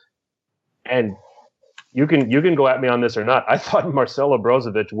for. And you can go at me on this or not. I thought Marcelo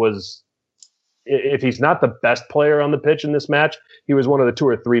Brozovic was, if he's not the best player on the pitch in this match, he was one of the 2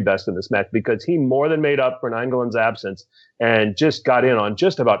 or 3 best in this match, because he more than made up for Nainggolan's absence and just got in on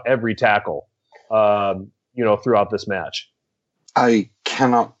just about every tackle, throughout this match. I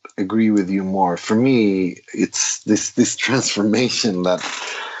cannot agree with you more. For me, it's this transformation that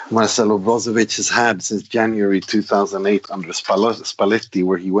Marcelo Brozovic has had since January 2008 under Spalletti,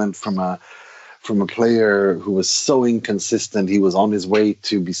 where he went from a player who was so inconsistent. He was on his way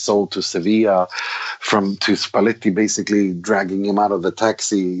to be sold to Sevilla, to Spalletti basically dragging him out of the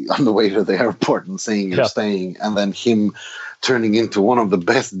taxi on the way to the airport and saying you're staying, and then him turning into one of the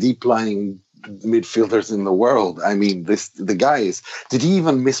best deep-lying midfielders in the world. I mean, the guy is. Did he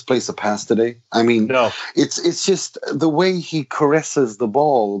even misplace a pass today? I mean, no. It's just the way he caresses the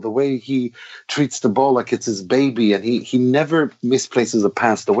ball, the way he treats the ball like it's his baby, and he never misplaces a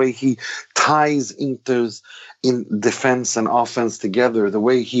pass. The way he ties Inter's in defense and offense together, the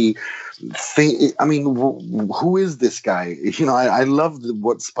way he who is this guy? I love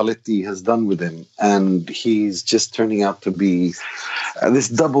what Spalletti has done with him, and he's just turning out to be this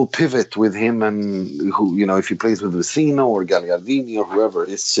double pivot with him, and who, if he plays with Vecino or Gagliardini or whoever,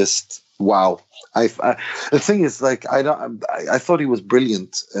 it's just wow. The thing is, like, I thought he was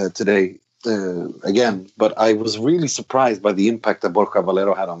brilliant today. Again, but I was really surprised by the impact that Borja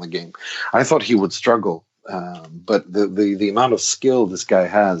Valero had on the game. I thought he would struggle. But the amount of skill this guy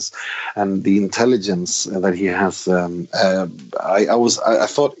has and the intelligence that he has, I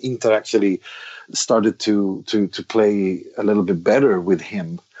thought Inter actually started to play a little bit better with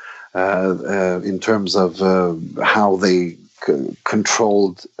him. in terms of how they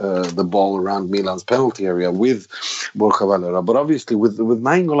controlled the ball around Milan's penalty area with Borja Valera. But obviously, with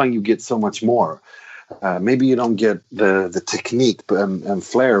Nainggolan, you get so much more. Maybe you don't get the technique and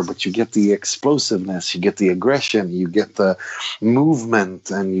flair, but you get the explosiveness, you get the aggression, you get the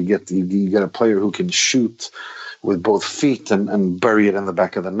movement, and you get a player who can shoot with both feet and bury it in the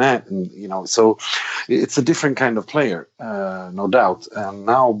back of the net, and so it's a different kind of player, no doubt. And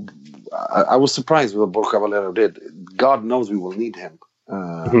now I was surprised with what Borja Valero did. God knows we will need him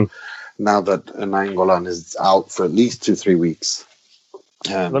now that Nainggolan is out for at least 2-3 weeks.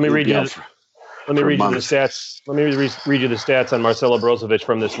 Let me read you the stats. Let me read you the stats on Marcelo Brozovic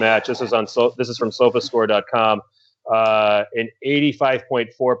from this match. This is from SofaScore.com. An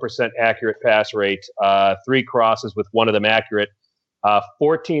 85.4% accurate pass rate, 3 crosses with one of them accurate,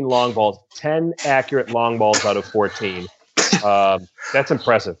 14 long balls, 10 accurate long balls out of 14. That's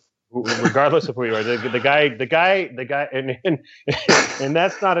impressive. Regardless of who you are, the guy, and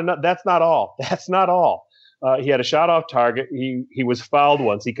that's not enough. That's not all. That's not all. He had a shot off target. He was fouled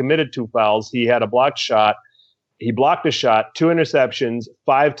once. He committed 2 fouls. He had a blocked shot. He blocked a shot, 2 interceptions,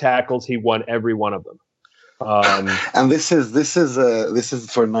 5 tackles. He won every one of them. And this is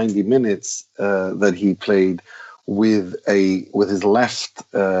for 90 minutes that he played with his left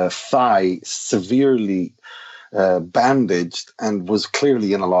thigh severely bandaged and was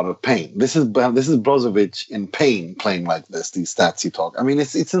clearly in a lot of pain. This is Brozovic in pain playing like this. These stats he talk. I mean,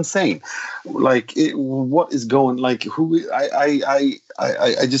 it's insane. Like, what is going? Like, who?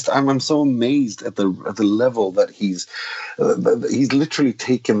 I'm so amazed at the level that he's literally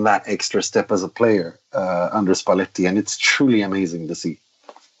taken that extra step as a player under Spalletti, and it's truly amazing to see.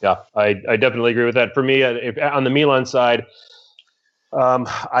 Yeah, I definitely agree with that. For me, on the Milan side,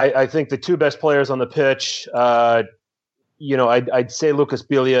 I think the 2 best players on the pitch, I'd say Lucas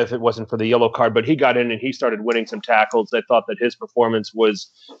Biglia if it wasn't for the yellow card, but he got in and he started winning some tackles. I thought that his performance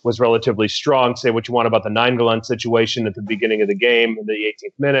was relatively strong. Say what you want about the Nainggolan situation at the beginning of the game in the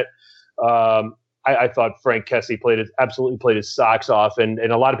 18th minute. I thought Frank Kessie absolutely played his socks off, and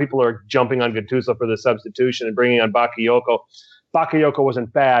a lot of people are jumping on Gattuso for the substitution and bringing on Bakayoko. Bakayoko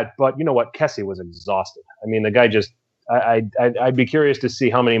wasn't bad, but you know what? Kessie was exhausted. I mean, the guy just. I'd be curious to see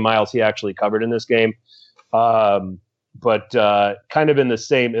how many miles he actually covered in this game. But kind of in the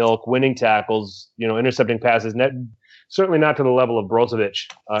same ilk, winning tackles, intercepting passes, certainly not to the level of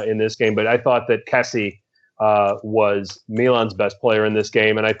Brozovic in this game. But I thought that Kessie was Milan's best player in this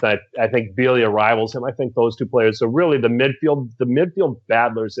game, and I think Biglia rivals him. I think those 2 players. So really, the midfield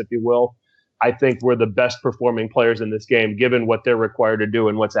battlers, if you will, I think were the best performing players in this game, given what they're required to do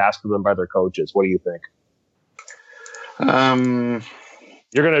and what's asked of them by their coaches. What do you think? You're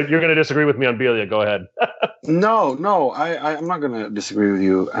gonna disagree with me on Biglia. Go ahead. No, I'm not gonna disagree with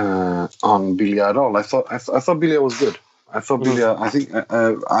you on Biglia at all. I thought Biglia was good. I thought Biglia. I think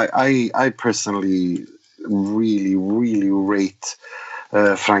I personally really, really rate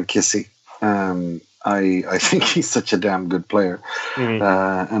Frank Kessie. I think he's such a damn good player,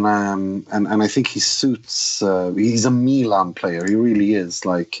 and I think he suits. He's a Milan player. He really is.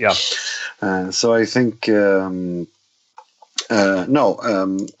 Like, yeah. So I think. I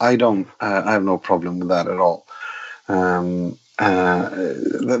don't. I have no problem with that at all. Then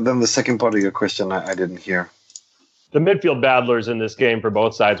the second part of your question, I didn't hear. The midfield battlers in this game for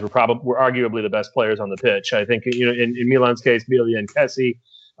both sides were arguably the best players on the pitch. I think in Milan's case, Biglia and Kessie.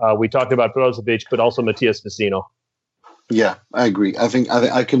 We talked about Brozovic, but also Matias Vecino. Yeah, I agree. I think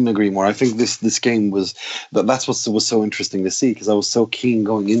I couldn't agree more. I think this game that's what was so interesting to see, because I was so keen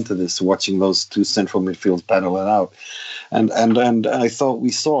going into this, watching those 2 central midfields battle it out, and I thought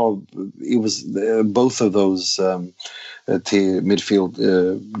we saw it was both of those midfield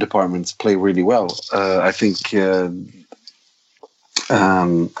departments play really well. I think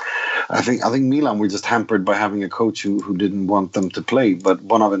Milan were just hampered by having a coach who didn't want them to play, but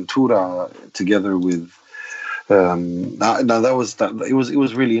Bonaventura together with. It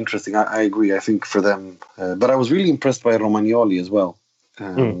was really interesting. I agree. I think for them, but I was really impressed by Romagnoli as well.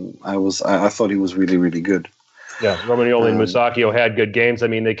 I thought he was really, really good. Yeah, Romagnoli and Musacchio had good games. I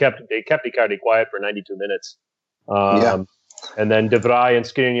mean, they kept Icardi quiet for 92 minutes. And then De Vrij and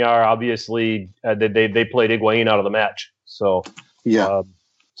Skriniar, obviously, they played Higuain out of the match. So yeah.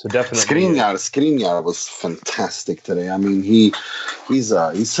 So definitely, Skriniar was fantastic today. I mean, he's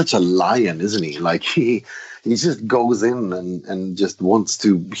such a lion, isn't he? Like he just goes in and just wants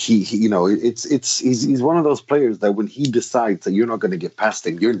to. He's one of those players that when he decides that you're not going to get past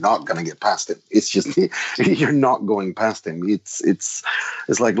him, you're not going to get past him. It's just you're not going past him. It's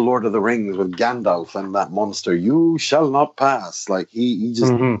like Lord of the Rings with Gandalf and that monster. You shall not pass. Like he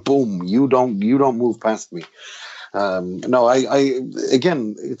just boom. You don't move past me. No, I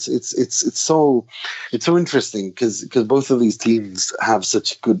again, it's so interesting because both of these teams have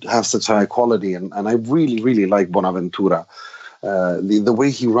such high quality, and I really like Bonaventura. The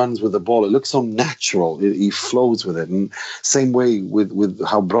way he runs with the ball, it looks so natural. He flows with it, and same way with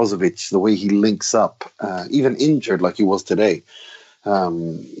how Brozovic, the way he links up, even injured like he was today.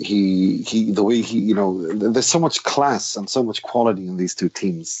 The way he, there's so much class and so much quality in these two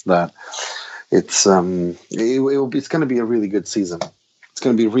teams that. It's going to be a really good season. It's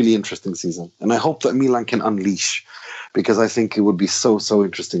going to be a really interesting season, and I hope that Milan can unleash, because I think it would be so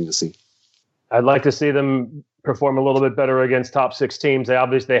interesting to see. I'd like to see them perform a little bit better against top 6 teams. They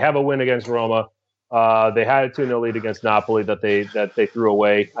have a win against Roma. They had a 2-0 lead against Napoli that they threw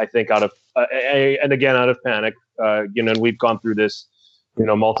away. I think out of panic. And we've gone through this,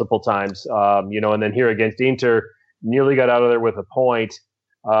 multiple times. And then here against Inter, nearly got out of there with a point.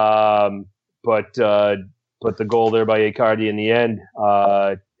 But the goal there by Icardi in the end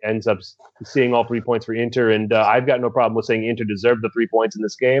ends up seeing all 3 points for Inter, and I've got no problem with saying Inter deserved the 3 points in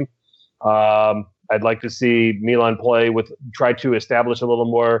this game. I'd like to see Milan try to establish a little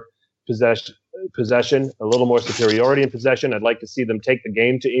more possession, a little more superiority in possession. I'd like to see them take the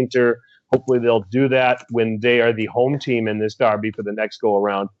game to Inter. Hopefully they'll do that when they are the home team in this derby for the next go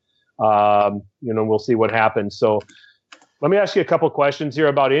around. We'll see what happens. So. Let me ask you a couple questions here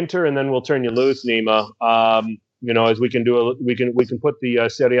about Inter, and then we'll turn you loose, Nima. As we can put the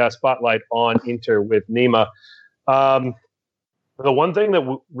Serie A spotlight on Inter with Nima. The one thing that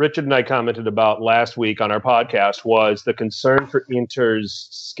Richard and I commented about last week on our podcast was the concern for Inter's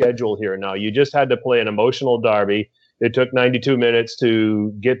schedule here. Now, you just had to play an emotional derby. It took 92 minutes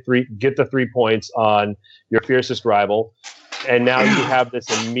to get the 3 points on your fiercest rival, and now you have this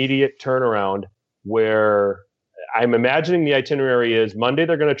immediate turnaround where. I'm imagining the itinerary is Monday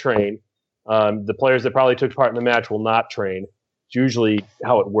they're going to train. The players that probably took part in the match will not train. It's usually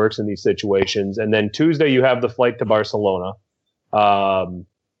how it works in these situations. And then Tuesday you have the flight to Barcelona and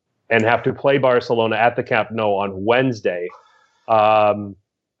have to play Barcelona at the Camp Nou on Wednesday. How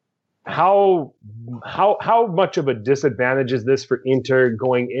much of a disadvantage is this for Inter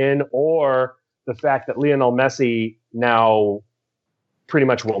going in, or the fact that Lionel Messi now pretty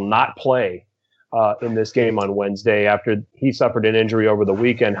much will not play in this game on Wednesday after he suffered an injury over the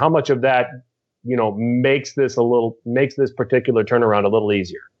weekend? How much of that, makes this particular turnaround a little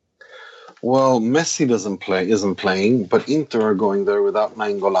easier? Well, Messi isn't playing, but Inter are going there without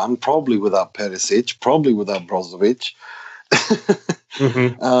Nainggolan, probably without Perisic, probably without Brozovic.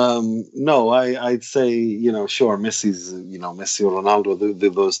 No, I'd say, sure, Messi's, Messi or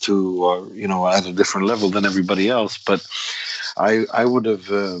Ronaldo, those two are, at a different level than everybody else, but I would have,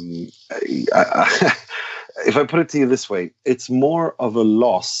 if I put it to you this way, it's more of a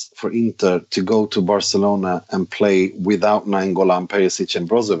loss for Inter to go to Barcelona and play without Nainggolan, Perisic and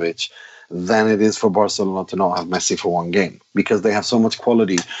Brozovic than it is for Barcelona to not have Messi for one game, because they have so much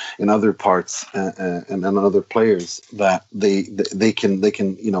quality in other parts and other players that they can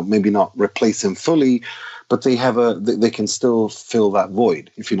maybe not replace him fully, but they can still fill that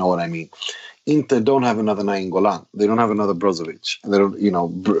void, if you know what I mean. Inter don't have another Nainggolan. They don't have another Brozovic. They don't,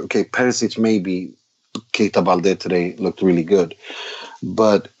 Perisic maybe. Keita Balde today looked really good,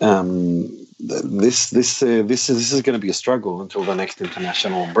 but this is going to be a struggle until the next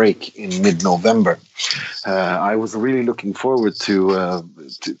international break in mid-November. I was really looking forward to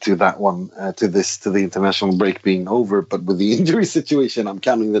that one, to the international break being over, but with the injury situation, I'm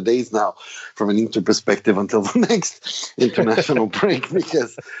counting the days now from an Inter perspective until the next international break,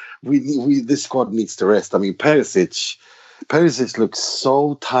 because this squad needs to rest. I mean, Perisic looks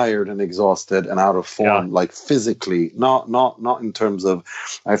so tired and exhausted and out of form, like physically, not in terms of,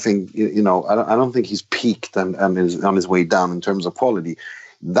 I think, I don't think he's peaked and is on his way down in terms of quality.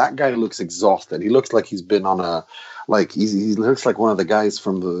 That guy looks exhausted. He looks like he's been on he looks like one of the guys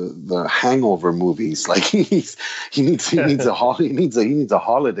from the Hangover movies. Like he needs a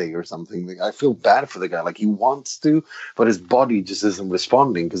holiday or something. I feel bad for the guy. Like he wants to, but his body just isn't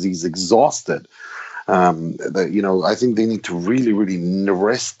responding because he's exhausted. I think they need to really, really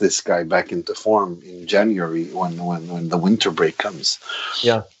rest this guy back into form in January when the winter break comes.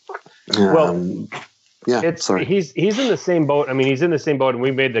 Yeah. Well, He's in the same boat. I mean, he's in the same boat, and we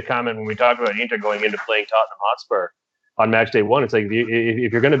made the comment when we talked about Inter going into playing Tottenham Hotspur on match day 1. It's like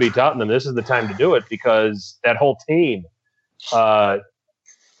if you're going to beat Tottenham, this is the time to do it, because that whole team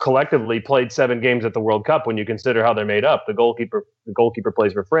collectively played 7 games at the World Cup. When you consider how they're made up, the goalkeeper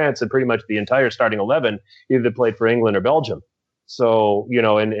plays for France, and pretty much the entire starting 11 either played for England or Belgium. So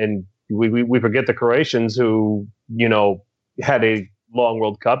and we forget the Croatians who had a long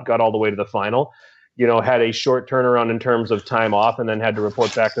World Cup, got all the way to the final. Had a short turnaround in terms of time off, and then had to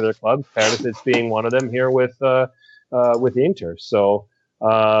report back to their club. Perisic being one of them here with Inter. So,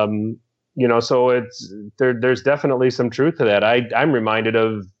 so it's there's definitely some truth to that. I'm reminded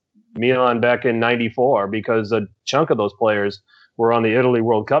of Milan back in '94, because a chunk of those players were on the Italy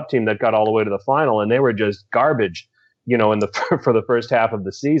World Cup team that got all the way to the final, and they were just garbage, for the first half of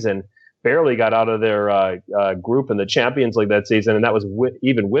the season. Barely got out of their group in the Champions League that season, and that was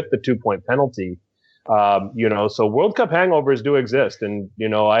even with the 2-point penalty. So World Cup hangovers do exist, and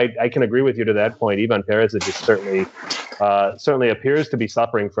I can agree with you to that point. Ivan Perisic just certainly appears to be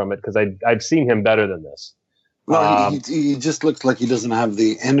suffering from it, because I've seen him better than this. Well, he just looks like he doesn't have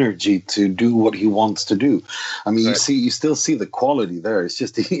the energy to do what he wants to do. I mean, right. You still see the quality there. It's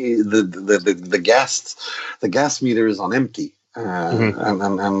just the gas meter is on empty.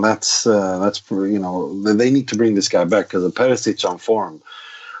 And that's they need to bring this guy back, because the Perisic on form,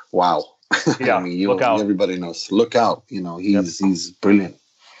 wow. Yeah, I mean, look out. Everybody knows. Look out. He's brilliant.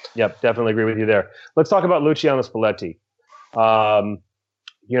 Yep, definitely agree with you there. Let's talk about Luciano Spalletti.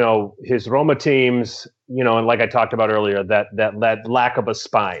 His Roma teams, and like I talked about earlier, that lack of a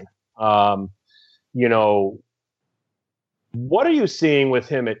spine. What are you seeing with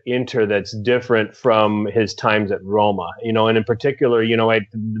him at Inter that's different from his times at Roma? And in particular,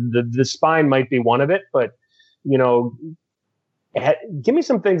 the spine might be one of it, but give me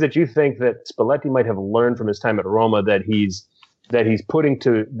some things that you think that Spalletti might have learned from his time at Roma that he's putting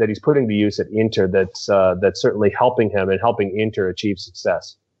to use at Inter that's certainly helping him and helping Inter achieve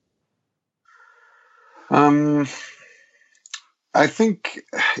success. I think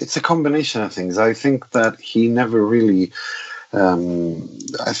it's a combination of things. I think that he never really.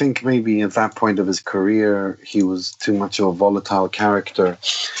 I think maybe at that point of his career, he was too much of a volatile character,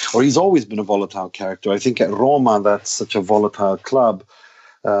 or he's always been a volatile character. I think at Roma, that's such a volatile club,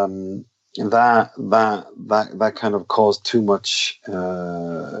 that kind of caused too much.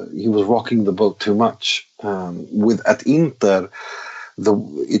 He was rocking the boat too much. At Inter,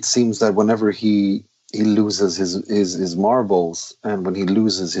 it seems that whenever he loses his marbles, and when he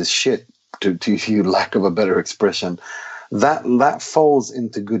loses his shit, to lack of a better expression, that falls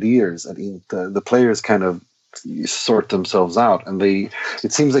into good ears at Inter. The players kind of sort themselves out, and it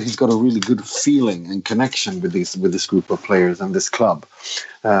seems that he's got a really good feeling and connection with this group of players and this club.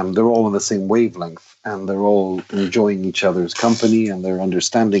 They're all on the same wavelength, and they're all enjoying each other's company, and they're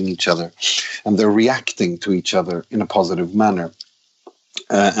understanding each other, and they're reacting to each other in a positive manner.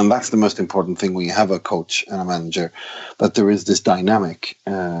 And that's the most important thing when you have a coach and a manager, that there is this dynamic,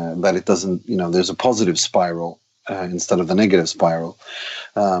 that it doesn't, there's a positive spiral instead of the negative spiral.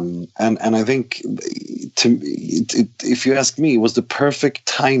 And I think, if you ask me, it was the perfect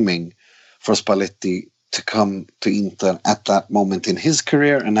timing for Spalletti to come to Inter at that moment in his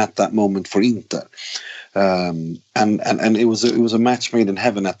career, and at that moment for Inter. And it was a match made in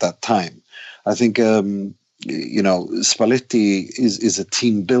heaven at that time. I think, Spalletti is a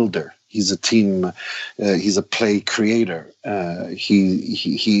team builder. He's a team. He's a play creator.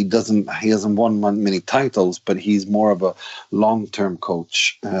 He hasn't won many titles, but he's more of a long-term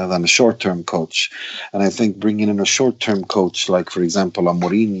coach than a short-term coach. And I think bringing in a short-term coach, like for example a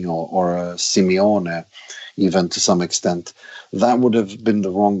Mourinho or a Simeone, even to some extent, that would have been the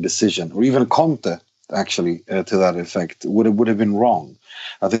wrong decision. Or even Conte, actually, to that effect, would have been wrong.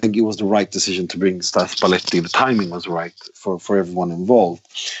 I think it was the right decision to bring Spalletti. The timing was right for everyone involved.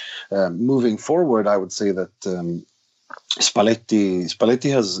 Moving forward, I would say that Spalletti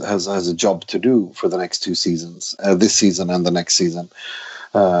has a job to do for the next 2 seasons, this season and the next season,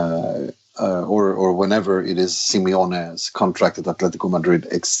 or whenever it is Simeone's contract at Atletico Madrid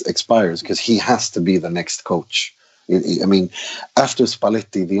expires, because he has to be the next coach. I mean, after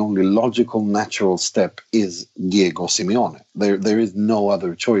Spalletti, the only logical, natural step is Diego Simeone. There is no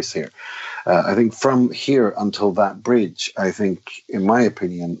other choice here. I think from here until that bridge, I think, in my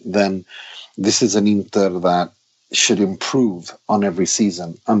opinion, then this is an Inter that should improve on every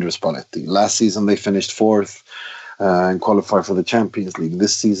season under Spalletti. Last season, they finished 4th and qualified for the Champions League.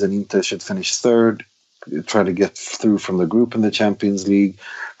 This season, Inter should finish 3rd try to get through from the group in the Champions League,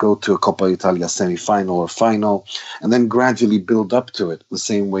 go to a Coppa Italia semi-final or final, and then gradually build up to it, the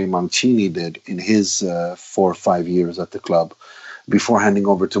same way Mancini did in his 4 or 5 years at the club, before handing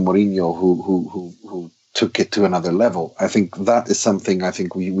over to Mourinho, who took it to another level. I think that is something I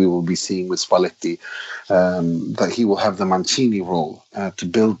think we will be seeing with Spalletti, that he will have the Mancini role to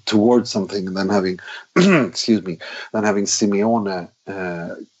build towards something, and then having, then having Simeone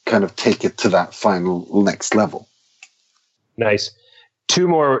kind of take it to that final next level. Nice. Two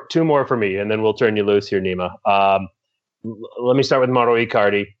more for me, and then we'll turn you loose here, Nima. Let me start with Mauro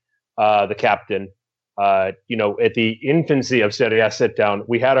Icardi, the captain. At the infancy of Serie A sit down,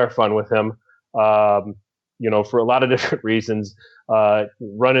 we had our fun with him. For a lot of different reasons,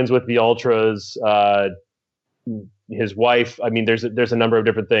 run-ins with the ultras, his wife. I mean, there's a number of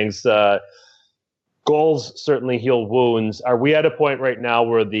different things. Goals certainly heal wounds. Are we at a point right now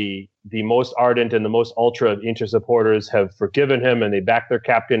where the most ardent and the most ultra Inter supporters have forgiven him and they back their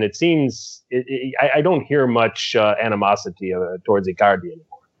captain? It seems I don't hear much animosity towards Icardi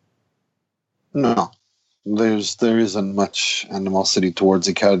anymore. No, there isn't much animosity towards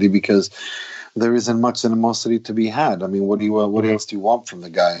Icardi, because there isn't much animosity to be had. I mean, what else do you want from the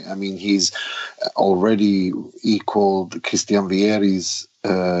guy? I mean, he's already equaled Christian Vieri's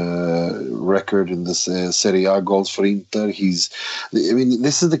record in this Serie A goals for Inter.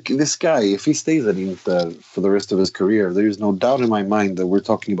 This guy, if he stays at Inter for the rest of his career, there is no doubt in my mind that we're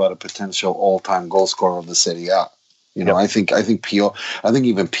talking about a potential all-time goal scorer of the Serie A. Yep. I think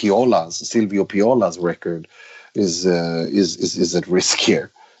even Silvio Piola's record is at risk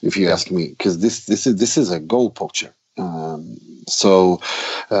here, if you ask me, because this is a goal poacher. But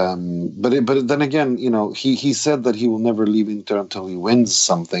then again, he said that he will never leave Inter until he wins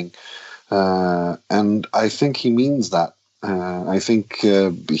something, and I think he means that. I think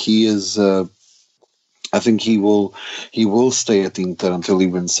he is. I think he will stay at Inter until he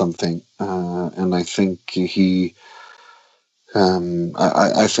wins something, and I think he.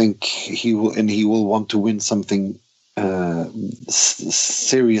 I think he will, and he will want to win something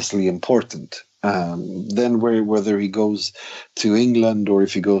seriously important. Then whether he goes to England or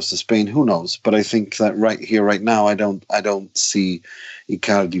if he goes to Spain, who knows? But I think that right here, right now, I don't see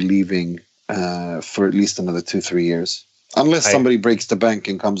Icardi leaving for at least another 2-3 years, unless somebody breaks the bank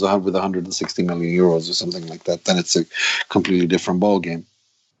and comes out with 160 million euros or something like that. Then it's a completely different ball game.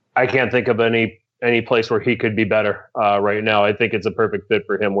 I can't think of any place where he could be better right now. I think it's a perfect fit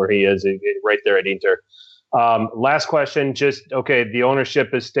for him where he is, right there at Inter. Last question, the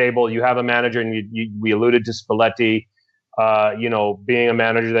ownership is stable. You have a manager, and we alluded to Spalletti, being a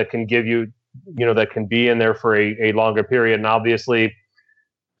manager that can give you, that can be in there for a longer period. And obviously,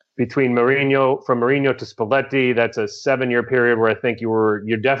 from Mourinho to Spalletti, that's a 7-year period where I think you're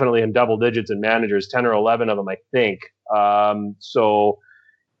definitely in double digits in managers, 10 or 11 of them, I think. So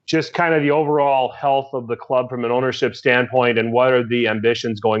just kind of the overall health of the club from an ownership standpoint, and what are the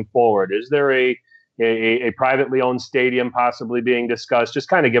ambitions going forward? Is there a privately owned stadium possibly being discussed? Just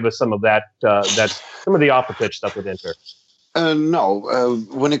kind of give us some of that, some of the off the pitch stuff with Inter. No,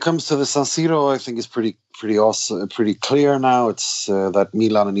 when it comes to the San Siro, I think it's pretty awesome, pretty clear now. It's that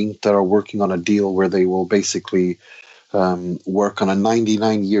Milan and Inter are working on a deal where they will basically work on a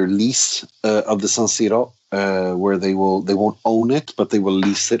 99-year lease of the San Siro, where they won't own it, but they will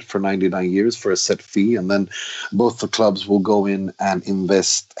lease it for 99 years for a set fee, and then both the clubs will go in and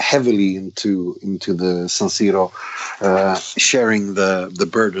invest heavily into the San Siro, sharing the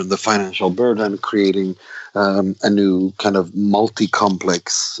burden, the financial burden, creating a new kind of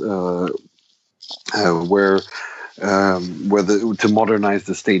multi-complex where to modernize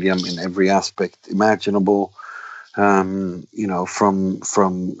the stadium in every aspect imaginable. From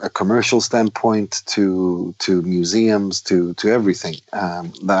a commercial standpoint to museums to everything.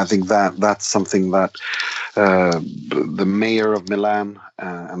 I think that's something that the mayor of Milan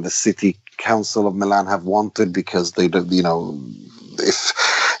and the city council of Milan have wanted, because they don't,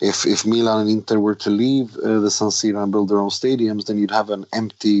 if Milan and Inter were to leave the San Siro and build their own stadiums, then you'd have an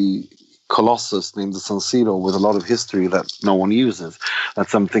empty colossus named the San Siro with a lot of history that no one uses.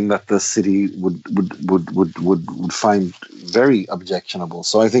 That's something that the city would find very objectionable.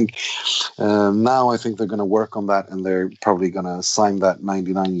 So I think now they're going to work on that, and they're probably going to sign that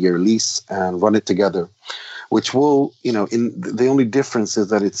 99-year lease and run it together, which will, the only difference is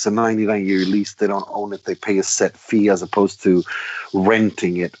that it's a 99-year lease. They don't own it. They pay a set fee as opposed to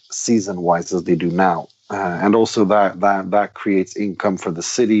renting it season-wise as they do now. And also that creates income for the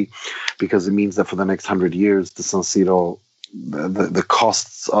city, because it means that for the next 100 years, the San Siro, the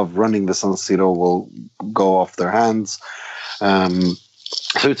costs of running the San Siro will go off their hands.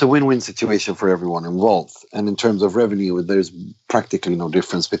 So it's a win-win situation for everyone involved. And in terms of revenue, there's practically no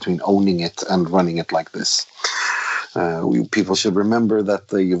difference between owning it and running it like this. People should remember that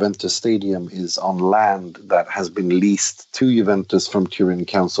the Juventus Stadium is on land that has been leased to Juventus from Turin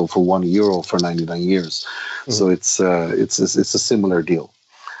Council for €1 for 99 years. Mm-hmm. So it's a similar deal.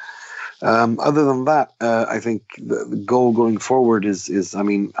 Other than that, I think the goal going forward is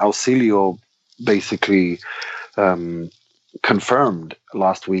Ausilio basically confirmed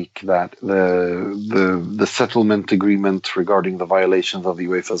last week that the settlement agreement regarding the violations of the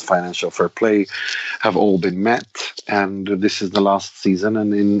UEFA's financial fair play have all been met, and this is the last season.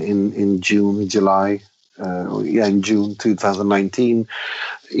 And in June 2019,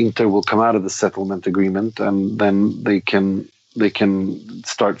 Inter will come out of the settlement agreement, and then they can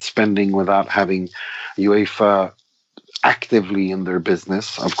start spending without having UEFA actively in their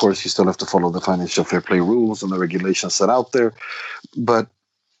business. Of course, you still have to follow the financial fair play rules and the regulations set out there, but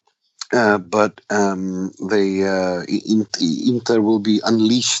Inter will be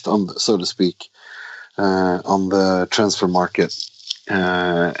unleashed on, so to speak, on the transfer market, with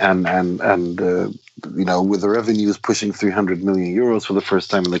the revenues pushing €300 million for the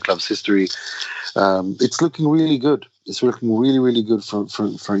first time in the club's history, it's looking really good. It's looking really, really good from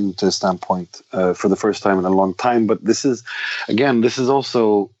Inter's standpoint for the first time in a long time. But this isn't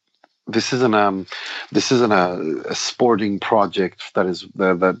a sporting project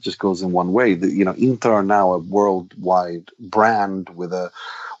that just goes in one way. Inter are now a worldwide brand with a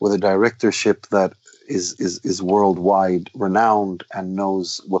directorship that is worldwide renowned and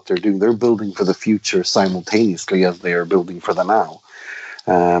knows what they're doing. They're building for the future simultaneously as they are building for the now.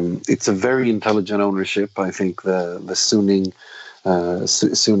 It's a very intelligent ownership. I think the Suning's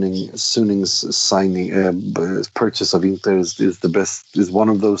signing purchase of Inter is one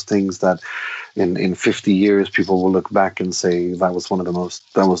of those things that in 50 years people will look back and say that was one of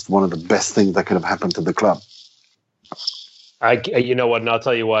the best things that could have happened to the club. You know what, and I'll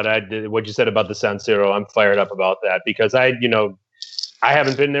tell you what you said about the San Siro. I'm fired up about that because I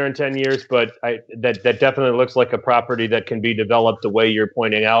haven't been there in 10 years, but that definitely looks like a property that can be developed the way you're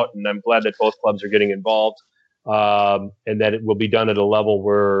pointing out. And I'm glad that both clubs are getting involved, and that it will be done at a level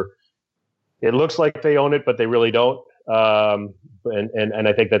where it looks like they own it, but they really don't. And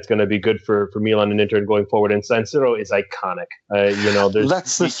I think that's going to be good for Milan and Inter going forward. And San Siro is iconic.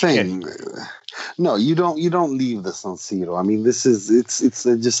 That's the thing. No, you don't leave the San Siro. I mean, it's just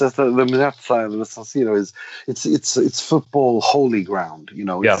as the Mirazza of the San Siro is it's football holy ground. You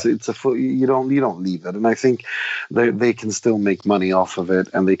don't leave it, and I think they can still make money off of it,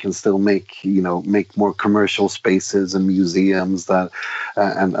 and they can still make more commercial spaces and museums that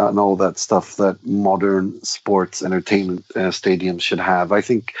and all that stuff that modern sports entertainment stadiums should have. I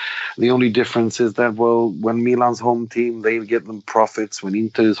think the only difference is that when Milan's home team, they get them profits. When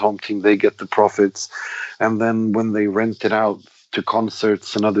Inter's home team, they get the profits, and then when they rent it out to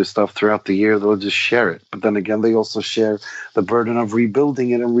concerts and other stuff throughout the year, they'll just share it. But then again, they also share the burden of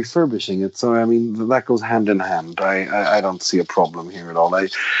rebuilding it and refurbishing it. So I mean, that goes hand in hand. I don't see a problem here at all. I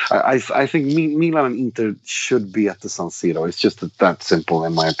think Milan and Inter should be at the San Siro. It's just that simple,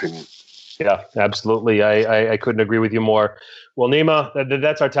 in my opinion. Yeah, absolutely. I couldn't agree with you more. Well, Nima,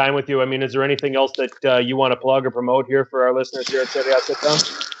 that's our time with you. I mean, is there anything else that you want to plug or promote here for our listeners here at Serie A Sit Down?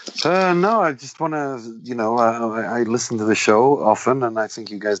 No, I just want to, I listen to the show often, and I think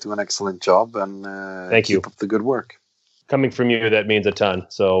you guys do an excellent job. And thank you. Keep up the good work. Coming from you, that means a ton.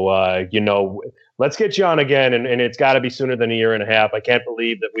 So, let's get you on again, and it's got to be sooner than a year and a half. I can't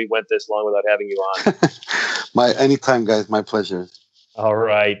believe that we went this long without having you on. Anytime, guys. My pleasure. All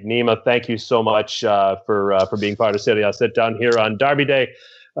right, Nima, thank you so much for being part of Serie A Sit Down here on Derby Day,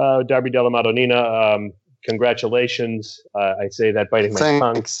 Derby della Madonnina. Congratulations. I say that biting my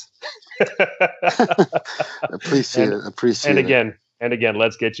Thanks. tongue. Appreciate it. And again,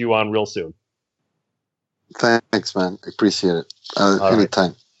 let's get you on real soon. Thanks, man. Appreciate it. Anytime.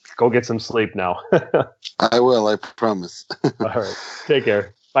 Right. Go get some sleep now. I will, I promise. All right. Take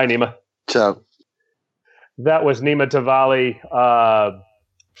care. Bye, Nima. Ciao. That was Nima Tavali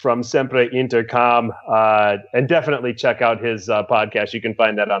from Sempre Intercom. And definitely check out his podcast. You can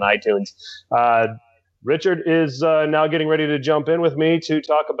find that on iTunes. Richard is now getting ready to jump in with me to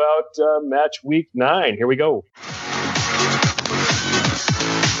talk about match week 9. Here we go.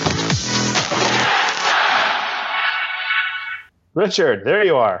 Richard, there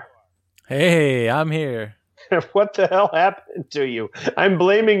you are. Hey, I'm here. What the hell happened to you? I'm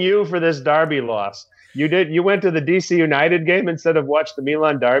blaming you for this Derby loss. You went to the DC United game instead of watch the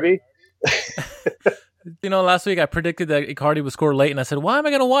Milan Derby? Last week I predicted that Icardi would score late, and I said, "Why am I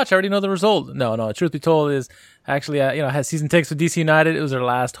going to watch? I already know the result." No. Truth be told, is actually, I had season tickets with DC United. It was their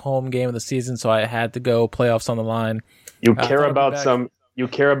last home game of the season, so I had to go. Playoffs on the line. You care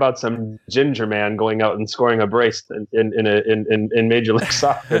about some ginger man going out and scoring a brace in Major League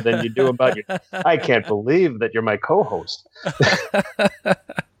Soccer than you do about you. I can't believe that you're my co-host.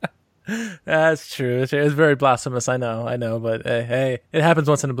 That's true. It's very blasphemous. I know, but hey, it happens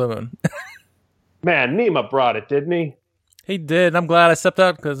once in a blue moon. Man, Nima brought it, didn't he? He did. I'm glad I stepped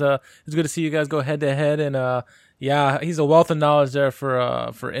up because it's good to see you guys go head to head. And he's a wealth of knowledge there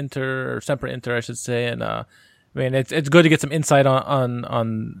for Inter, or Sempre Inter, I should say. And it's good to get some insight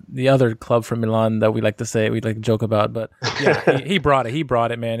on the other club from Milan that we like to say, we like to joke about. But yeah, he brought it. He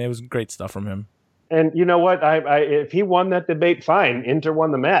brought it, man. It was great stuff from him. And you know what? I if he won that debate, fine. Inter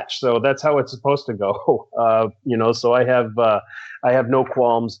won the match, so that's how it's supposed to go. So I have no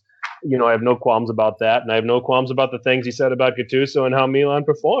qualms. I have no qualms about that, and I have no qualms about the things he said about Gattuso and how Milan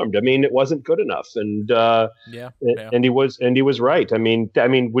performed. I mean, it wasn't good enough, and and he was right. I mean,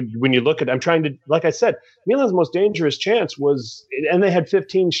 when you look at, I'm trying to, like I said, Milan's most dangerous chance was, and they had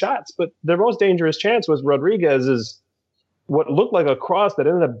 15 shots, but their most dangerous chance was Rodriguez's what looked like a cross that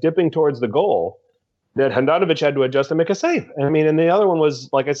ended up dipping towards the goal that Handanovic had to adjust and make a save. I mean, and the other one was,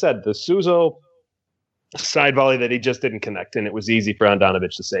 like I said, the Suso side volley that he just didn't connect, and it was easy for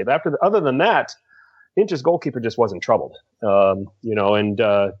Handanovic to save. Other than that, Inter's goalkeeper just wasn't troubled. We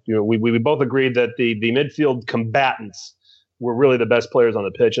both agreed that the midfield combatants were really the best players on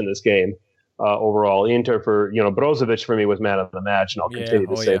the pitch in this game overall. Inter Brozovic for me was man of the match, and I'll continue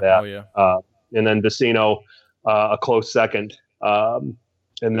to say that. And then Vecino, a close second.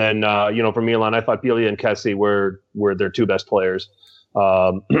 And then, for Milan, I thought Biglia and Kessie were their two best players.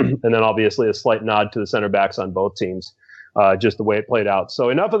 And then obviously a slight nod to the center backs on both teams, just the way it played out. So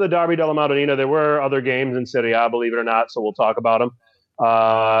enough of the Derby della Madonnina. There were other games in Serie A, believe it or not, so we'll talk about them.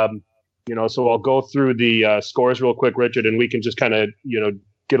 So I'll go through the scores real quick, Richard, and we can just kind of,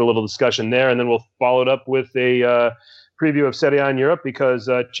 get a little discussion there, and then we'll follow it up with a preview of Serie A in Europe, because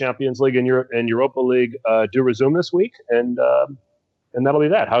Champions League and Europa League do resume this week, and that'll be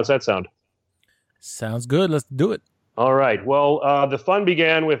that. How's that sound? Sounds good. Let's do it. All right. Well, the fun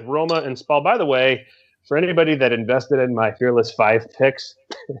began with Roma and Spal. By the way, for anybody that invested in my Fearless 5 picks,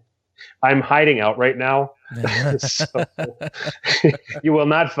 I'm hiding out right now. So you will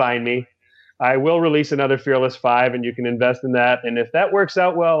not find me. I will release another Fearless 5, and you can invest in that. And if that works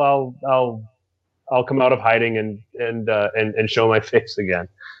out well, I'll come out of hiding and show my face again.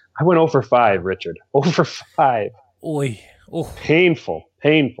 I went 0 for 5, Richard. 0 for 5. Oy. Oh. Painful.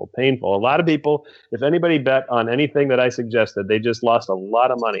 A lot of people, if anybody bet on anything that I suggested, they just lost a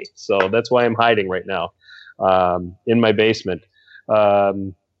lot of money. So that's why I'm hiding right now in my basement.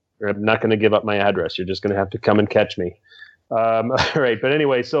 I'm not going to give up my address. You're just going to have to come and catch me. All right. But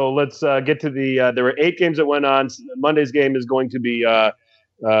anyway, so let's get to there were 8 games that went on. Monday's game is going to be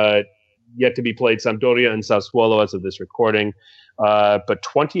yet to be played. Sampdoria and Sassuolo as of this recording. But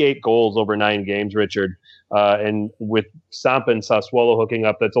 28 goals over 9 games, Richard. And with Samp and Sassuolo hooking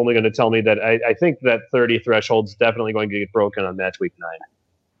up, that's only going to tell me that I think that 30 threshold is definitely going to get broken on match week 9.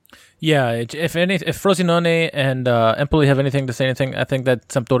 Yeah, if Frosinone and Empoli have anything to say, I think that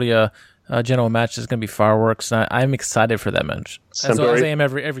Sampdoria Genoa match is going to be fireworks. I'm excited for that match, as I am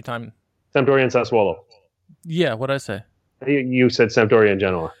every time. Sampdoria and Sassuolo. Yeah, what'd I say? You said Sampdoria and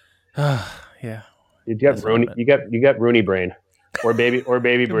Genoa. Yeah. You got Rooney. You got Rooney brain. Or baby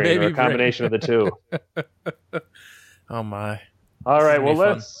brain, or a combination of the two. Oh my! All right, well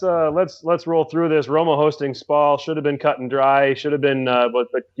let's roll through this. Roma hosting Spal should have been cut and dry. Should have been,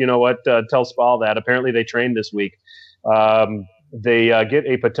 but you know what? Tell Spal that. Apparently they trained this week. They get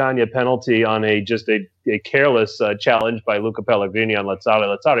a Patania penalty on a careless challenge by Luca Pellegrini on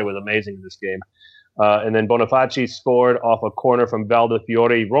Lazzari. Lazzari was amazing in this game. And then Bonifaci scored off a corner from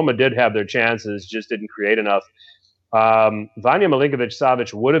Valdefiore. Roma did have their chances, just didn't create enough. Vanja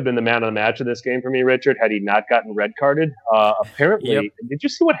Milinkovic-Savic would have been the man of the match of this game for me, Richard, had he not gotten red carded. Apparently, Did you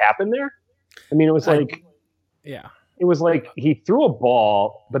see what happened there? I mean, it was like, it was like he threw a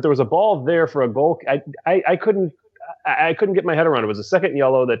ball, but there was a ball there for a goal. I couldn't get my head around it. It was a second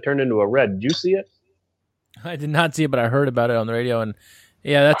yellow that turned into a red. Did you see it? I did not see it, but I heard about it on the radio, and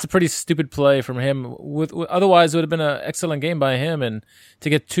yeah, that's a pretty stupid play from him. Otherwise, it would have been an excellent game by him, and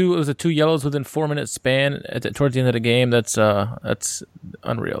to get two yellows within 4-minute span towards the end of the game. That's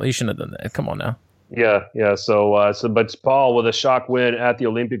unreal. He shouldn't have done that. Come on now. Yeah. So but Spal with a shock win at the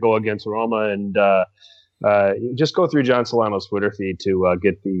Olimpico against Roma, and just go through John Solano's Twitter feed to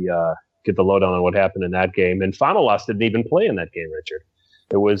get the lowdown on what happened in that game. And Fanolas didn't even play in that game, Richard.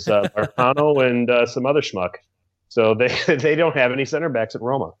 It was Marcano and some other schmuck. So they don't have any center backs at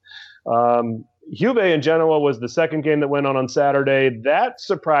Roma. Juve and Genoa was the second game that went on Saturday. That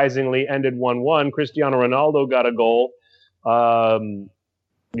surprisingly ended 1-1. Cristiano Ronaldo got a goal.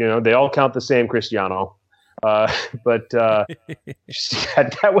 They all count the same Cristiano. But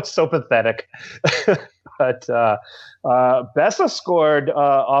that was so pathetic. But Bessa scored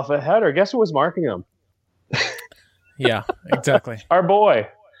off a header. Guess who was marking him? Yeah, exactly. Our boy.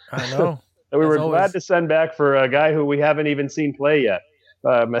 I know. We were glad to send back for a guy who we haven't even seen play yet,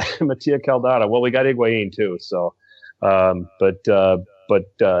 Mattia Caldara. Well, we got Higuain too. So, but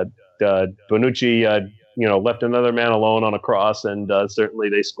Bonucci, left another man alone on a cross, and certainly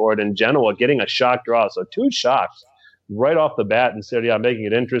they scored. And Genoa getting a shock draw, so 2 shocks right off the bat in Serie A, making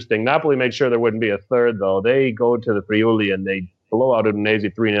it interesting. Napoli made sure there wouldn't be a third, though. They go to the Friuli and they blow out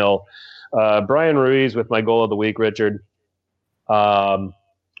Udinese 3-0. Brian Ruiz with my goal of the week, Richard.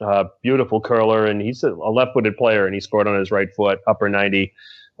 Beautiful curler, and he's a left-footed player, and he scored on his right foot, upper 90.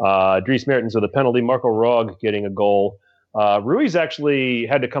 Dries Mertens with a penalty. Marco Rog getting a goal. Ruiz actually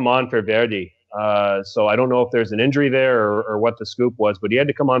had to come on for Verdi, so I don't know if there's an injury there or what the scoop was, but he had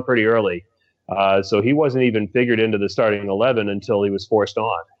to come on pretty early. So he wasn't even figured into the starting 11 until he was forced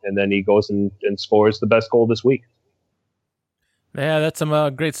on, and then he goes and scores the best goal this week. Yeah, that's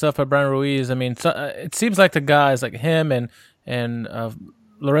some great stuff by Brian Ruiz. I mean, it seems like the guys like him and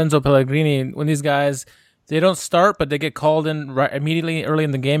Lorenzo Pellegrini, when these guys, they don't start, but they get called in right immediately early in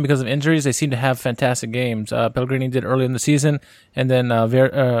the game because of injuries, they seem to have fantastic games. Pellegrini did early in the season, and then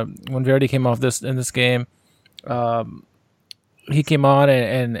when Verdi came off in this game, he came on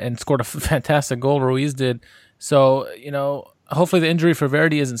and scored a fantastic goal. Ruiz did. So, hopefully the injury for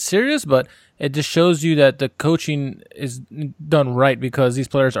Verdi isn't serious, but it just shows you that the coaching is done right because these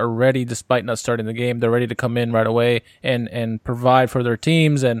players are ready despite not starting the game. They're ready to come in right away and provide for their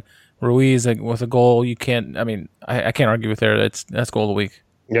teams. And Ruiz, with a goal, I can't argue with there. That's goal of the week.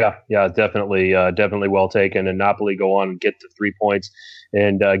 Yeah, definitely well taken. And Napoli go on and get the 3 points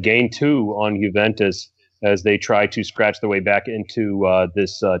and gain 2 on Juventus as they try to scratch their way back into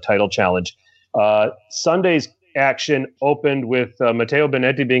this title challenge. Sunday's action opened with Matteo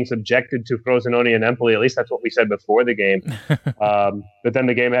Benetti being subjected to Frosinone and Empoli. At least that's what we said before the game. But then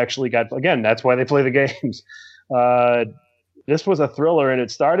the game actually again, that's why they play the games. This was a thriller, and it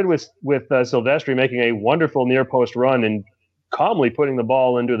started with Silvestri making a wonderful near post run and calmly putting the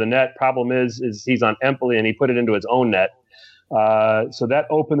ball into the net. Problem is he's on Empoli, and he put it into his own net. So that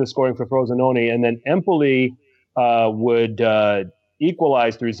opened the scoring for Frosinone, and then Empoli would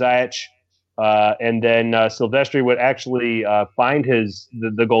equalize through Zajic. And then Silvestri would actually find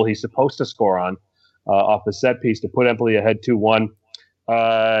the goal he's supposed to score on off the set piece to put Empoli ahead 2-1.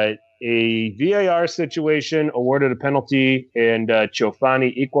 A VAR situation awarded a penalty, and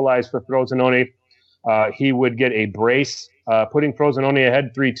Ciofani equalized for Frosinone. He would get a brace, putting Frosinone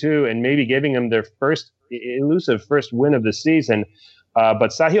ahead 3-2 and maybe giving them their elusive first win of the season. But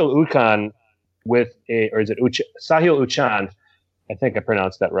Sahil Uchan Sahil Uchan, I think I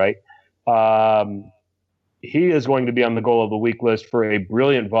pronounced that right. He is going to be on the goal of the week list for a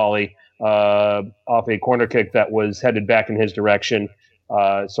brilliant volley off a corner kick that was headed back in his direction.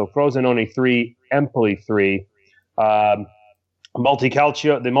 So Frosinone 3, Empoli 3. The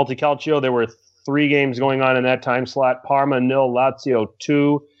Multicalcio, there were 3 games going on in that time slot. Parma 0, Lazio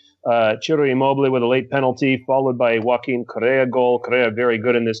 2. Ciro Immobile with a late penalty, followed by a Joaquin Correa goal. Correa very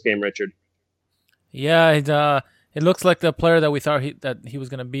good in this game, Richard. Yeah, it looks like the player that we thought he was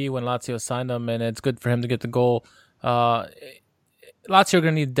going to be when Lazio signed him, and it's good for him to get the goal. Lazio are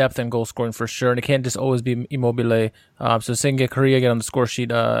going to need depth and goal scoring for sure, and it can't just always be Immobile. So seeing Correa get on the score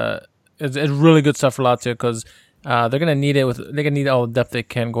sheet is really good stuff for Lazio because they're going to need it. They're going to need all the depth they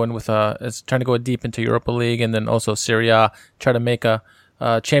can going with is trying to go deep into Europa League and then also Serie A, try to make a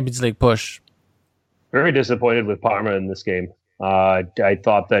Champions League push. Very disappointed with Parma in this game. I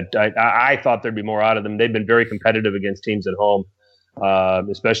thought there'd be more out of them. They've been very competitive against teams at home,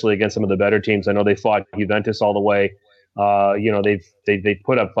 especially against some of the better teams. I know they fought Juventus all the way. They've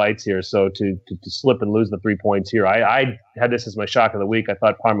put up fights here. So to slip and lose the 3 points here, I had this as my shock of the week. I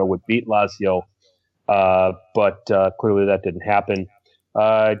thought Parma would beat Lazio, but clearly that didn't happen.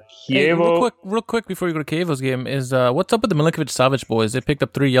 Chievo. Hey, real quick before you go to Chievo's game is what's up with the Milinkovic-Savic boys? They picked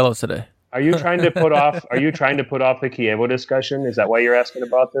up 3 yellows today. Are you trying to put off the Chievo discussion? Is that why you're asking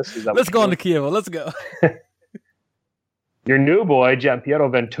about this? Let's go on to Chievo. Let's go. Your new boy, Gianpiero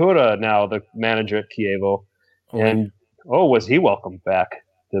Ventura, now the manager at Chievo. And was he welcomed back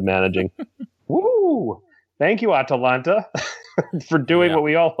to managing? Woo! Thank you, Atalanta. for doing what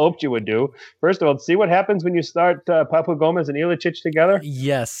we all hoped you would do. First of all, see what happens when you start Papu Gomez and Ilicic together?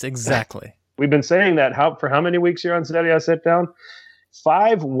 Yes, exactly. We've been saying that for how many weeks here on Serie A Sit Down?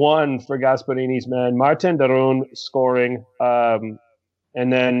 5-1 for Gasparini's men. Martin Darun scoring.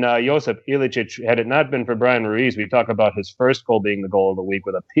 And then Josip Ilicic, had it not been for Brian Ruiz, we talk about his first goal being the goal of the week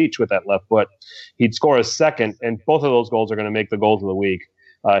with a peach with that left foot. He'd score a second, and both of those goals are going to make the goals of the week.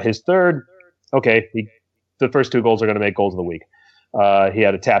 His third, the first two goals are going to make goals of the week. He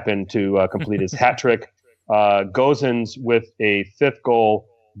had a tap in to complete his hat trick. Gozens with a fifth goal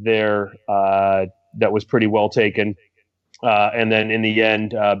there that was pretty well taken. And then in the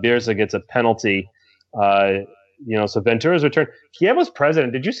end, Birza gets a penalty. So Ventura's return. Chievo's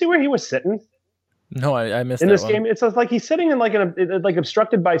president, did you see where he was sitting? No, I missed in that this one. game. It's like he's sitting in like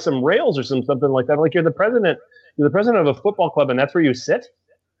obstructed by some rails or something like that. Like you're the president of a football club, and that's where you sit.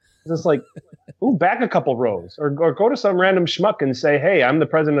 It's just like, back a couple rows, or go to some random schmuck and say, "Hey, I'm the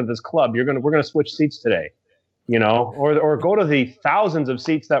president of this club. We're gonna switch seats today," or go to the thousands of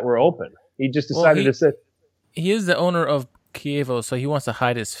seats that were open. He just decided to sit. He is the owner of Chievo, so he wants to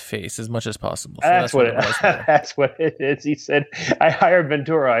hide his face as much as possible. So that's what it was. That's what it is. He said, "I hired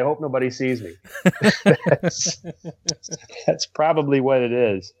Ventura. I hope nobody sees me." that's probably what it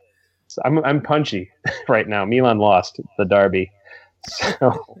is. So I'm punchy right now. Milan lost the derby.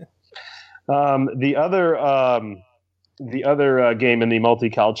 So the other game in the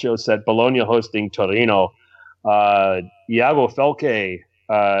Multicalcio set, Bologna hosting Torino. Iago Felke.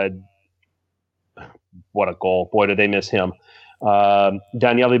 What a goal. Boy, did they miss him.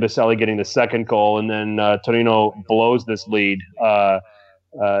 Daniele Baselli getting the second goal, and then Torino blows this lead.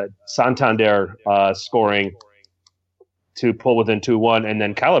 Santander scoring to pull within 2-1, and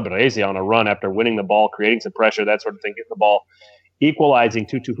then Calabrese on a run after winning the ball, creating some pressure, that sort of thing, getting the ball, equalizing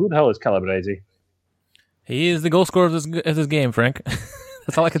 2-2. Who the hell is Calabrese? He is the goal scorer of this game, Frank.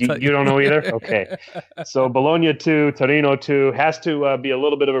 That's all I can tell you. You don't know either? Okay. So Bologna 2, Torino 2. Has to be a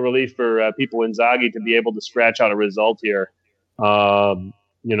little bit of a relief for people Inzaghi to be able to scratch out a result here. Chievo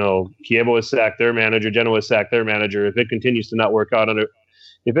has sacked their manager. Genoa has sacked their manager. If it continues to not work out at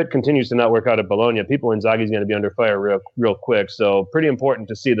Bologna, people Inzaghi is going to be under fire real quick. So pretty important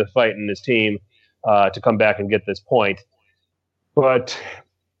to see the fight in this team to come back and get this point. But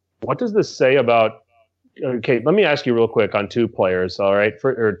what does this say about? Okay, let me ask you real quick on two players, all right,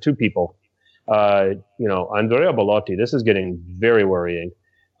 or two people. Andrea Belotti, this is getting very worrying.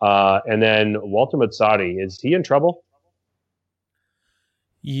 And then Walter Mazzarri, is he in trouble?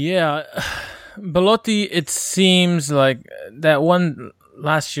 Yeah, Belotti, it seems like that one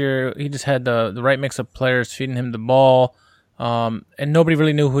last year, he just had the right mix of players feeding him the ball, and nobody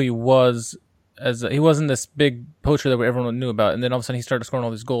really knew who he was. He wasn't this big poacher that everyone knew about, and then all of a sudden he started scoring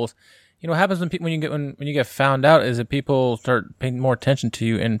all these goals. What happens when you get found out is that people start paying more attention to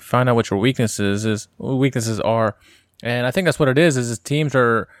you and find out what your weaknesses are, and I think that's what it is teams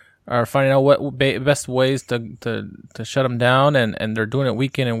are finding out what best ways to shut them down, and they're doing it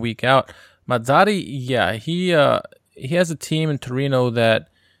week in and week out. Mazzarri, yeah, he has a team in Torino that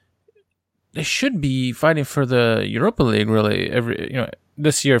they should be fighting for the Europa League really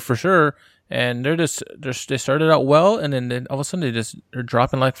this year for sure. And they started out well, and then all of a sudden they're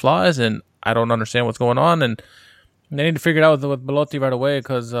dropping like flies, and I don't understand what's going on. And they need to figure it out with Belotti right away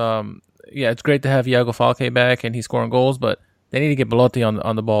because, it's great to have Iago Falque back and he's scoring goals, but they need to get Belotti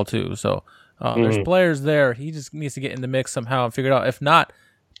on the ball too. So there's players there. He just needs to get in the mix somehow and figure it out. If not,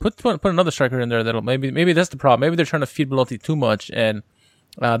 put another striker in there that'll maybe that's the problem. Maybe they're trying to feed Belotti too much and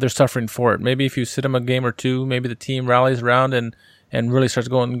they're suffering for it. Maybe if you sit him a game or two, maybe the team rallies around and really starts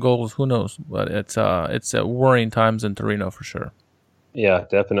going goals. Who knows? But it's worrying times in Torino for sure. Yeah,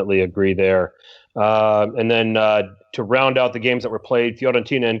 definitely agree there. And then to round out the games that were played,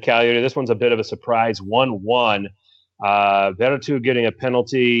 Fiorentina and Cagliari. This one's a bit of a surprise, 1-1. Veretout getting a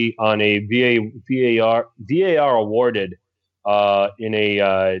penalty on a VAR awarded in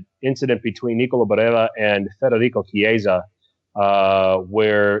a incident between Nicolo Barella and Federico Chiesa.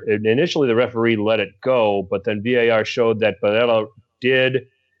 Where initially the referee let it go, but then VAR showed that Barella did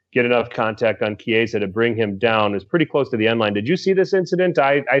get enough contact on Chiesa to bring him down. It was pretty close to the end line. Did you see this incident?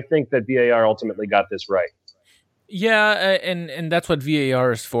 I think that VAR ultimately got this right. Yeah, and that's what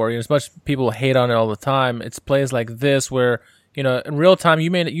VAR is for. As much people hate on it all the time, it's plays like this where in real time you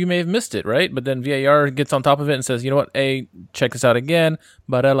may have missed it, right? But then VAR gets on top of it and says, you know what? Check this out again.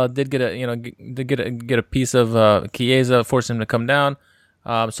 Barella did get a piece of Chiesa, forcing him to come down.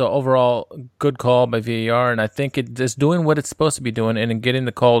 So overall, good call by VAR, and I think it's doing what it's supposed to be doing and getting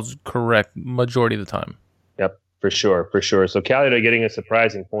the calls correct majority of the time. Yep, for sure. So Cagliari getting a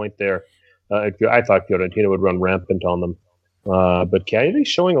surprising point there. I thought Fiorentina would run rampant on them. But Cagliari's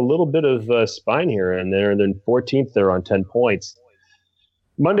showing a little bit of spine here, and they're in 14th there on 10 points.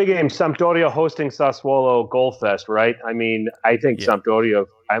 Monday game, Sampdoria hosting Sassuolo goal fest, right? I mean, I think Sampdoria,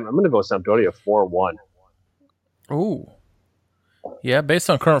 I'm going to go Sampdoria 4-1. Ooh. Yeah, based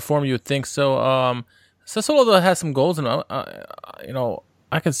on current form, you would think so. Sassuolo though has some goals, and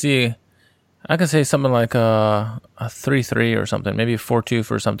I can say something like a 3-3 or something, maybe a 4-2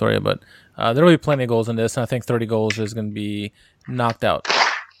 for Sampdoria, but there will be plenty of goals in this, and I think 30 goals is going to be knocked out.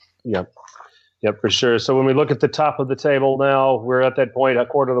 Yep, for sure. So when we look at the top of the table now, we're at that point, a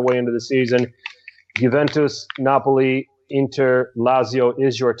quarter of the way into the season. Juventus, Napoli, Inter, Lazio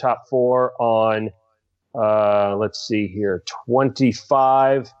is your top four on, let's see here,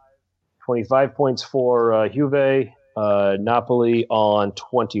 25 points for Juve, Napoli on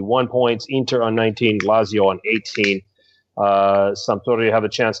 21 points, Inter on 19, Lazio on 18. Sampdoria have a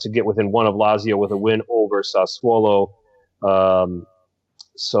chance to get within one of Lazio with a win over Sassuolo.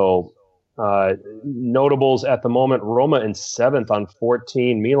 Notables at the moment, Roma in 7th on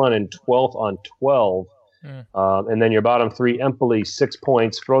 14, Milan in 12th on 12. And then your bottom three, Empoli, 6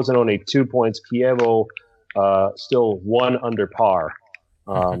 points, Frosinone, 2 points, Chievo still 1 under par.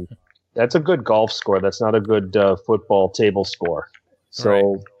 That's a good golf score. That's not a good football table score.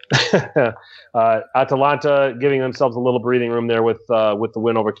 So Atalanta giving themselves a little breathing room there with the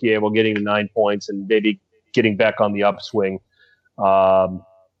win over Chievo, getting to 9 points and maybe getting back on the upswing.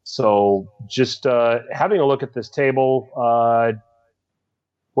 So just having a look at this table,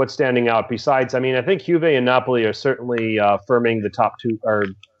 what's standing out besides, I mean, I think Juve and Napoli are certainly firming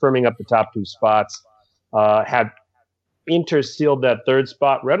up the top two spots. Had Inter sealed that third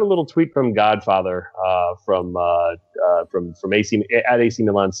spot. Read a little tweet from Godfather from AC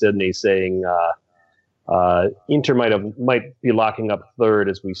Milan Sydney saying Inter might be locking up third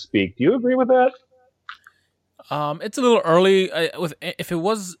as we speak. Do you agree with that? It's a little early. If it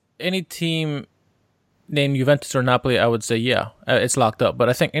was any team named Juventus or Napoli, I would say it's locked up. But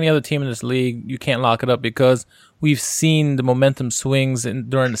I think any other team in this league, you can't lock it up because we've seen the momentum swings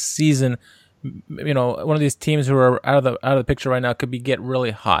during the season. You know, one of these teams who are out of the picture right now could get really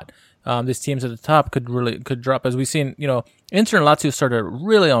hot. These teams at the top could drop, as we've seen. You know, Inter and Lazio started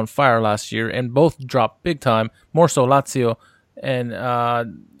really on fire last year, and both dropped big time. More so Lazio, and that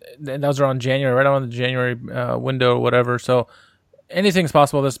was around January, right around the January window or whatever. So anything's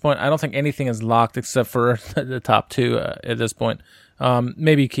possible at this point. I don't think anything is locked except for the top two at this point.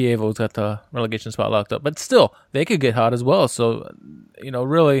 Maybe Chievo's got the relegation spot locked up, but still, they could get hot as well. So, you know,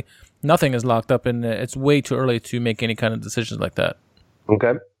 really, nothing is locked up, and it's way too early to make any kind of decisions like that.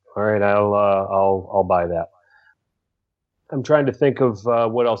 Okay, all right, I'll buy that. I'm trying to think of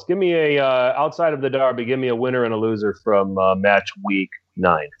what else. Give me outside of the derby. Give me a winner and a loser from match week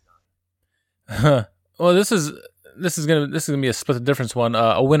 9. Well, this is gonna be a split difference one.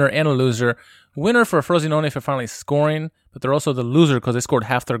 A winner and a loser. Winner for Frosinone for finally scoring, but they're also the loser because they scored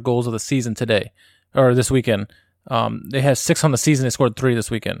half their goals of the season today or this weekend. They had 6 on the season. They scored 3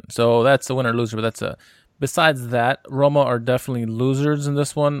 this weekend, so that's a winner loser. But besides that, Roma are definitely losers in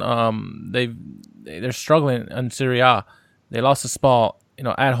this one. They're struggling in Serie A. They lost to Spal,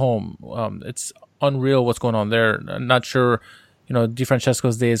 at home. It's unreal what's going on there. I'm not sure, Di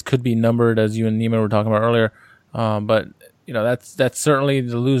Francesco's days could be numbered, as you and Nima were talking about earlier. But that's certainly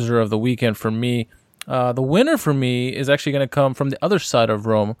the loser of the weekend for me. The winner for me is actually going to come from the other side of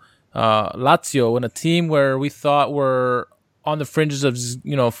Rome, Lazio, in a team where we thought were on the fringes of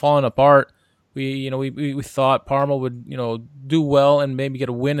falling apart. We thought Parma would do well and maybe get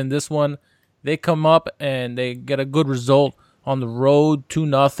a win in this one. They come up and they get a good result on the road,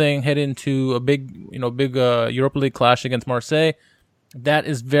 2-0, head into a big Europa League clash against Marseille. That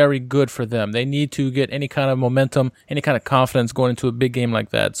is very good for them. They need to get any kind of momentum, any kind of confidence going into a big game like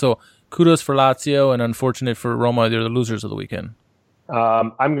that. So kudos for Lazio, and unfortunate for Roma. They're the losers of the weekend.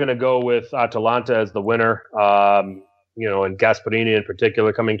 I'm going to go with Atalanta as the winner. And Gasperini in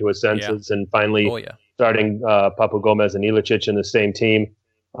particular coming to his senses and finally starting Papu Gomez and Ilicic in the same team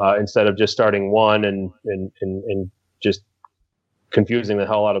instead of just starting one and just confusing the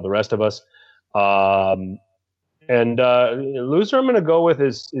hell out of the rest of us. And loser I'm going to go with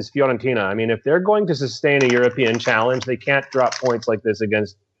is Fiorentina. I mean, if they're going to sustain a European challenge, they can't drop points like this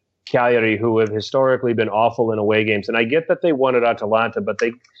against Cagliari, who have historically been awful in away games. And I get that they won at Atalanta, but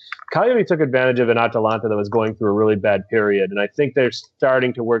Cagliari took advantage of an Atalanta that was going through a really bad period. And I think they're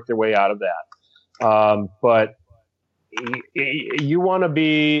starting to work their way out of that. But you want to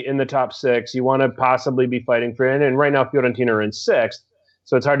be in the top 6. You want to possibly be fighting for it. And right now, Fiorentina are in 6th.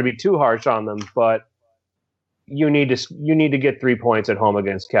 So it's hard to be too harsh on them. But you need to get 3 points at home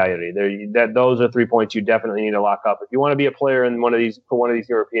against Cagliari. Those are 3 points you definitely need to lock up if you want to be a player in one of these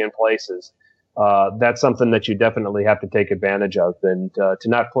European places. That's something that you definitely have to take advantage of, and to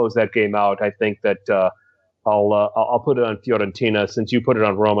not close that game out, I think that I'll put it on Fiorentina since you put it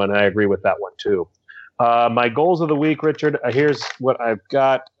on Roma, and I agree with that one too. My goals of the week, Richard. Here's what I've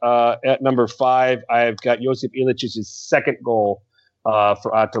got at number 5. I've got Josip Ilicić's second goal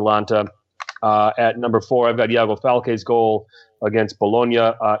for Atalanta. At number 4, I've got Iago Falque's goal against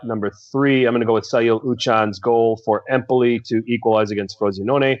Bologna. Number 3, I'm going to go with Sayil Uchan's goal for Empoli to equalize against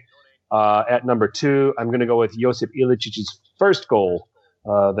Frosinone. At number 2, I'm going to go with Josip Ilicić's first goal,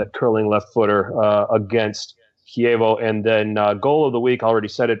 that curling left footer against Chievo. And then goal of the week, I already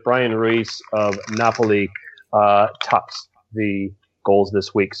said it, Brian Ruiz of Napoli tops the goals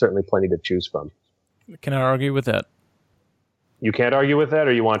this week. Certainly plenty to choose from. Can I argue with that? You can't argue with that,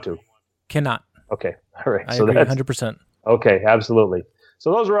 or you want to? Cannot. Okay. All right. I agree 100%. Okay, absolutely.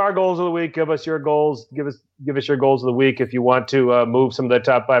 So those were our goals of the week. Give us your goals. Give us your goals of the week. If you want to move some of the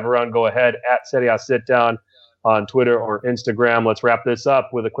top 5 around, go ahead at Serie A Sit Down on Twitter or Instagram. Let's wrap this up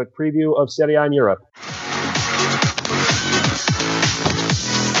with a quick preview of Serie A in Europe.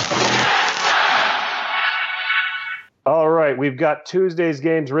 All right, we've got Tuesday's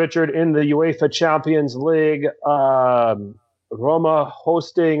games, Richard, in the UEFA Champions League. Roma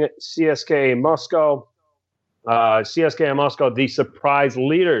hosting CSKA Moscow. CSKA Moscow, the surprise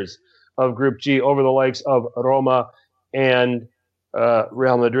leaders of Group G over the likes of Roma and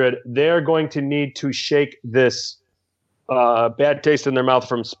Real Madrid. They're going to need to shake this bad taste in their mouth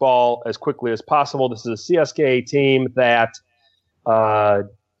from Spal as quickly as possible. This is a CSKA team that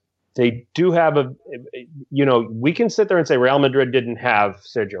they do have we can sit there and say Real Madrid didn't have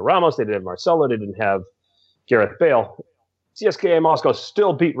Sergio Ramos, they didn't have Marcelo, they didn't have Gareth Bale. CSKA Moscow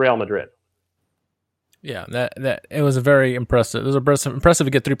still beat Real Madrid. Yeah, that it was a very impressive. It was impressive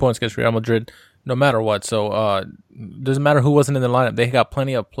to get 3 points against Real Madrid, no matter what. So doesn't matter who wasn't in the lineup. They got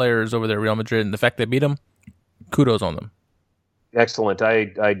plenty of players over there, Real Madrid, and the fact they beat them, kudos on them. Excellent. I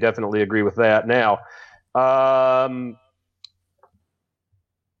definitely agree with that. Now,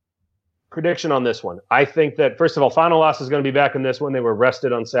 prediction on this one. I think that, first of all, Fanolas is going to be back in this one. They were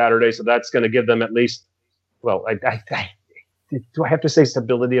rested on Saturday, so that's going to give them at least, well, do I have to say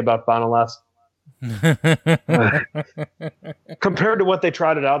stability about Fanolas? Compared to what they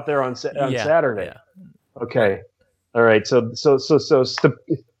trotted out there on Saturday. Yeah. Okay. All right. So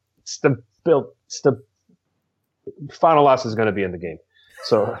Fanolas is going to be in the game.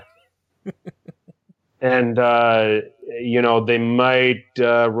 So, and they might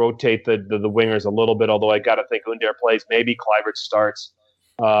rotate the wingers a little bit. Although I got to think Under plays. Maybe Kluivert starts.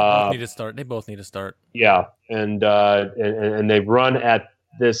 They both need to start. Yeah, and they run at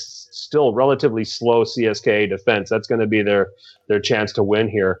this still relatively slow CSKA defense. That's going to be their chance to win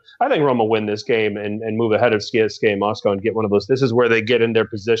here. I think Roma win this game and move ahead of CSKA Moscow and get one of those. This is where they get in their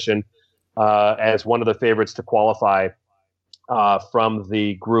position as one of the favorites to qualify from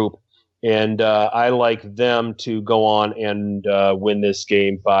the group. And I like them to go on and win this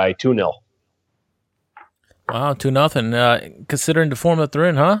game by 2-0. Wow, 2-0. Considering the form that they're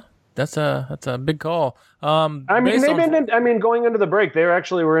in, huh? That's a big call. Going into the break, they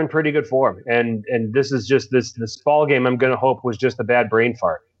actually were in pretty good form, and this is just this ball game. I'm going to hope was just a bad brain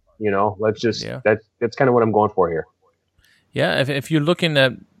fart. That's kind of what I'm going for here. Yeah, if you're looking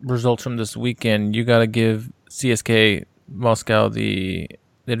at results from this weekend, you got to give CSKA Moscow the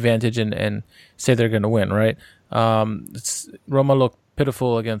advantage and say they're going to win, right? Roma looked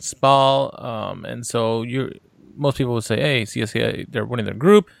pitiful against Spal, and so most people would say, hey, CSKA, they're winning their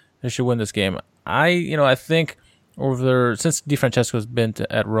group. They should win this game. I think since Di Francesco's been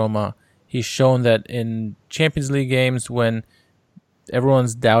at Roma, he's shown that in Champions League games when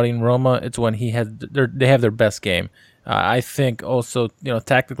everyone's doubting Roma, it's when they have their best game. I think also,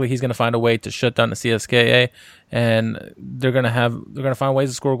 tactically he's going to find a way to shut down the CSKA, and they're going to find ways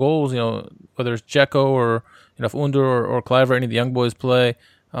to score goals. Whether it's Dzeko or if Under or Kluivert, any of the young boys play.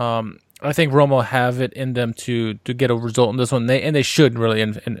 I think Roma will have it in them to get a result in this one. They should really,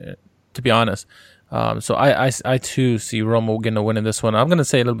 and to be honest. So I too see Roma getting a win in this one. I'm going to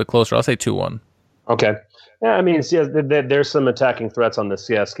say a little bit closer. I'll say 2-1. Okay. Yeah, I mean, there's some attacking threats on the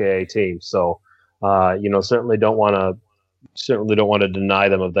CSKA team, so certainly don't want to deny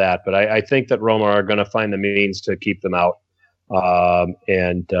them of that. But I think that Roma are going to find the means to keep them out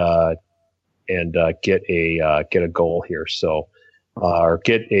and get a goal here. So or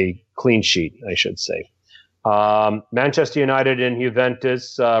get a clean sheet, I should say. Manchester United and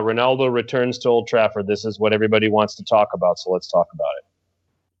Juventus. Ronaldo returns to Old Trafford. This is what everybody wants to talk about, so let's talk about it.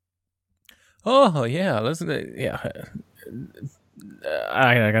 Oh yeah,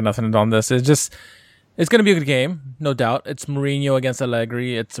 I got nothing on this. It's going to be a good game, no doubt. It's Mourinho against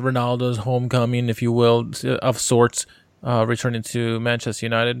Allegri. It's Ronaldo's homecoming, if you will, of sorts, returning to Manchester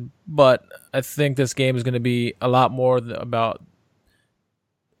United. But I think this game is going to be a lot more about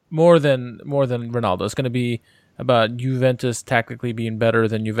more than Ronaldo. It's going to be about Juventus tactically being better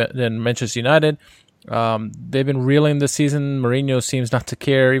than Manchester United. They've been reeling this season. Mourinho seems not to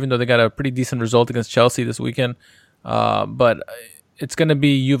care, even though they got a pretty decent result against Chelsea this weekend. But it's going to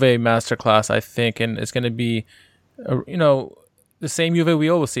be Juve masterclass, I think, and it's going to be, the same Juve we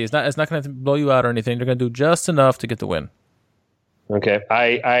always see. It's not going to blow you out or anything. They're going to do just enough to get the win. Okay,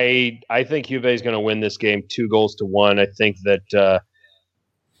 I think Juve is going to win this game 2-1. I think that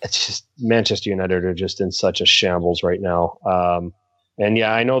it's just Manchester United are just in such a shambles right now. And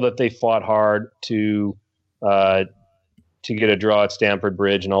yeah, I know that they fought hard to get a draw at Stamford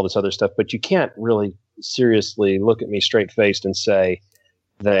Bridge and all this other stuff, but you can't really seriously look at me straight-faced and say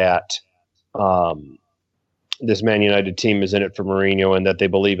that this Man United team is in it for Mourinho and that they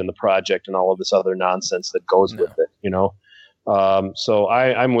believe in the project and all of this other nonsense that goes with it, So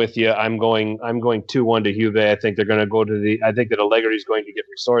I'm with you. I'm going 2-1 to Juve. I think they're going to go to I think that Allegri is going to get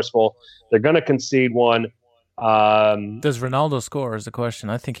resourceful. They're going to concede one. Does Ronaldo score is the question.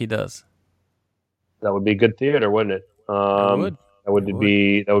 I think he does. That would be good theater, wouldn't it? It would. That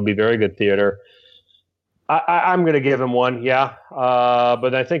would be very good theater. I'm going to give him one, yeah.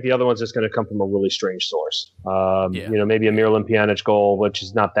 But I think the other one's just going to come from a really strange source. Maybe a Miralem Pjanic goal, which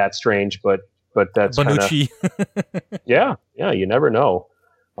is not that strange, but that's Bonucci. Yeah, you never know.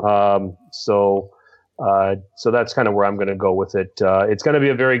 So that's kind of where I'm going to go with it. It's going to be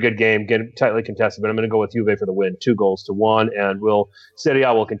a very good game, tightly contested, but I'm going to go with Juve for the win, 2-1, and Serie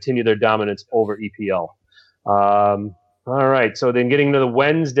A will continue their dominance over EPL. All right, so then getting to the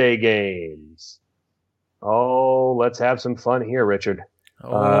Wednesday games. Oh, let's have some fun here, Richard.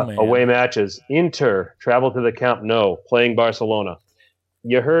 Away matches. Inter travel to the Camp Nou, playing Barcelona.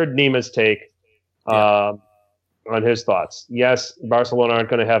 You heard Nima's take on his thoughts. Yes, Barcelona aren't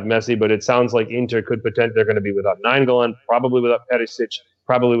going to have Messi, but it sounds like Inter could pretend they're going to be without Nainggolan, probably without Perisic,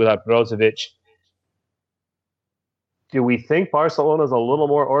 probably without Brozovic. Do we think Barcelona's a little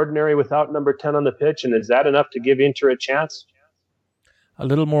more ordinary without number 10 on the pitch, and is that enough to give Inter a chance? A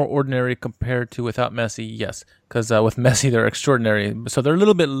little more ordinary compared to without Messi, yes. Because with Messi, they're extraordinary. So they're a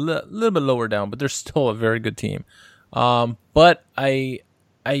little bit lower down, but they're still a very good team. But I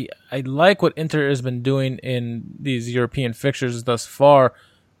like what Inter has been doing in these European fixtures thus far.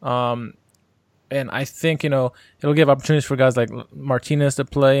 And I think, it'll give opportunities for guys like Martinez to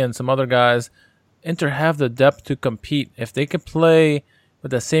play and some other guys. Inter have the depth to compete. If they could play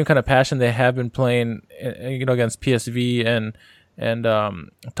with the same kind of passion they have been playing, against PSV and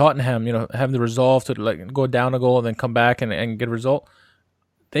Tottenham, having the resolve to go down a goal and then come back and get a result,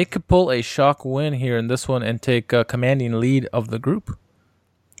 they could pull a shock win here in this one and take a commanding lead of the group.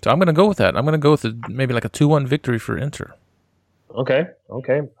 So I'm going to go with that. I'm going to go with maybe like a 2-1 victory for Inter. Okay.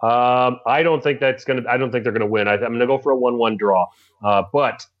 I don't think they're going to win. I'm going to go for a 1-1 draw.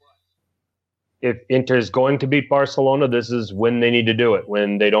 But if Inter is going to beat Barcelona, this is when they need to do it,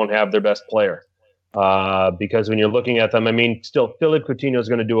 when they don't have their best player. Because when you're looking at them, still Philippe Coutinho is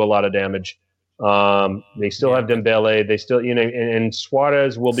going to do a lot of damage. They still have Dembele. They still, and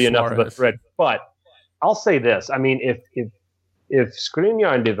Suarez will be enough of a threat. But I'll say this: if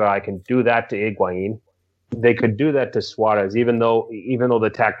Skriniar and De Vrij can do that to Higuain, they could do that to Suarez. Even though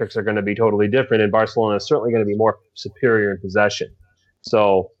the tactics are going to be totally different, and Barcelona is certainly going to be more superior in possession.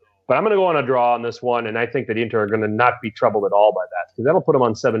 So. But I'm going to go on a draw on this one, and I think that Inter are going to not be troubled at all by that, because that'll put them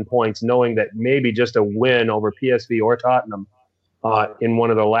on 7 points, knowing that maybe just a win over PSV or Tottenham in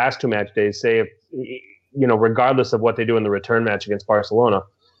one of the last 2 match days, say if regardless of what they do in the return match against Barcelona,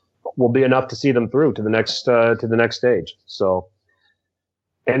 will be enough to see them through to the next stage. So,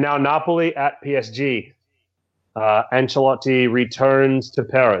 and now Napoli at PSG. Ancelotti returns to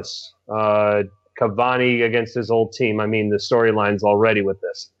Paris. Cavani against his old team. The storyline's already with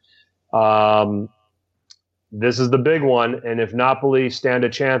this. This is the big one, and if Napoli stand a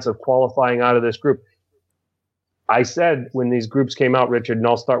chance of qualifying out of this group, I said when these groups came out, Richard, and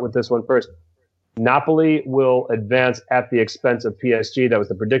I'll start with this one first, Napoli will advance at the expense of PSG. That was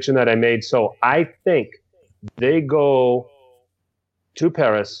the prediction that I made. So I think they go to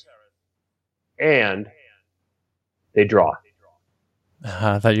Paris and they draw.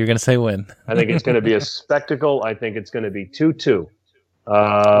 I thought you were going to say win. I think it's going to be a spectacle. I think it's going to be 2-2.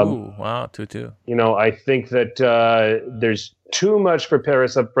 Ooh, wow, 2-2. I think that there's too much for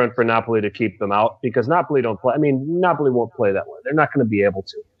Paris up front for Napoli to keep them out, because Napoli don't play. Napoli won't play that way. They're not going to be able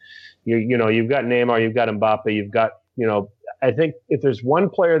to. You've got Neymar, you've got Mbappe, you've got, I think if there's one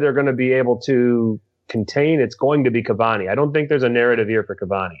player they're going to be able to contain, it's going to be Cavani. I don't think there's a narrative here for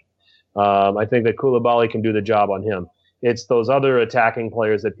Cavani. I think that Koulibaly can do the job on him. It's those other attacking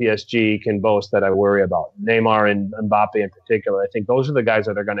players that PSG can boast that I worry about. Neymar and Mbappe in particular. I think those are the guys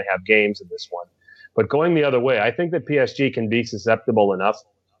that are going to have games in this one. But going the other way, I think that PSG can be susceptible enough.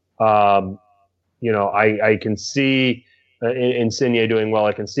 I can see Insigne doing well.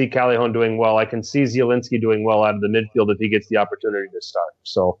 I can see Callejon doing well. I can see Zielinski doing well out of the midfield if he gets the opportunity to start.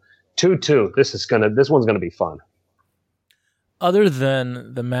 So 2-2. This one's going to be fun. Other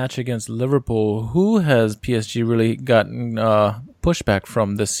than the match against Liverpool, who has PSG really gotten pushback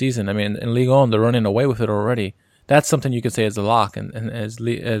from this season? I mean, in Ligue 1, they're running away with it already. That's something you could say is a lock, and as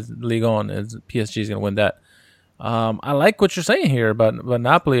Ligue 1, as PSG is going to win that. I like what you're saying here about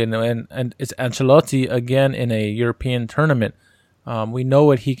Napoli, and it's Ancelotti again in a European tournament. We know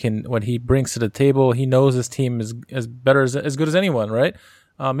what he brings to the table. He knows his team is as good as anyone, right?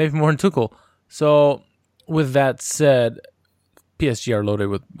 Maybe more than Tuchel. So, with that said, PSG are loaded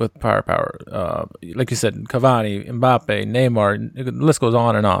with firepower. Like you said, Cavani, Mbappe, Neymar, the list goes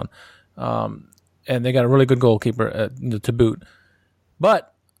on and on. And they got a really good goalkeeper to boot.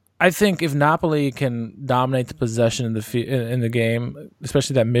 But I think if Napoli can dominate the possession in the game,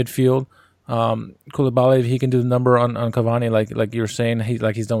 especially that midfield, Koulibaly, if he can do the number on Cavani, like you were saying,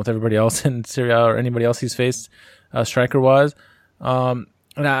 he's done with everybody else in Serie A or anybody else he's faced, striker-wise.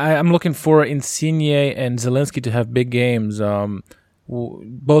 And I'm looking for Insigne and Zielinski to have big games.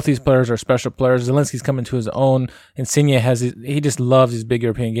 Both these players are special players. Zielinski's coming to his own. Insigne he just loves these big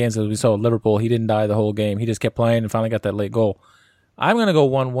European games. As we saw at Liverpool, he didn't die the whole game. He just kept playing and finally got that late goal. I'm going to go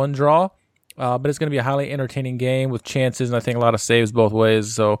 1-1 draw, but it's going to be a highly entertaining game with chances, and I think a lot of saves both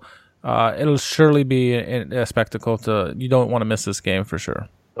ways. So it'll surely be a spectacle. You don't want to miss this game for sure.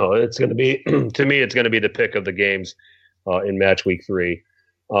 Oh, it's going to be, to me, it's going to be the pick of the games in match week 3.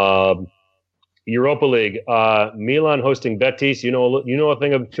 Europa League, Milan hosting Betis. You know a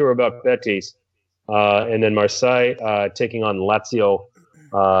thing or two about Betis, and then Marseille taking on Lazio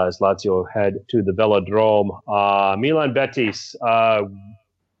as Lazio head to the Velodrome. Milan Betis.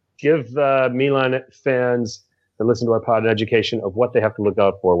 Give Milan fans that listen to our pod an education of what they have to look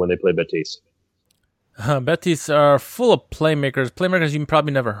out for when they play Betis. Betis are full of playmakers you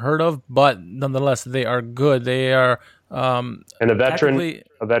probably never heard of, but nonetheless they are good. They are and a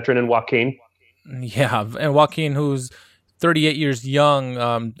veteran in Joaquin. Yeah, and Joaquin, who's 38 years young,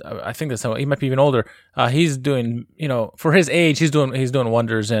 I think that's how he might be even older. He's doing, for his age, he's doing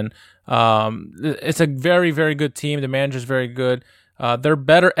wonders, and it's a very, very good team. The manager's very good. They're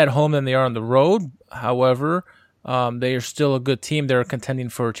better at home than they are on the road. However, they are still a good team. They're contending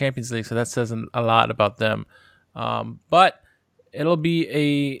for Champions League, so that says a lot about them. But it'll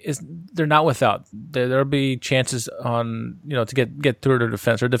be they're not without. There'll be chances on, to get through their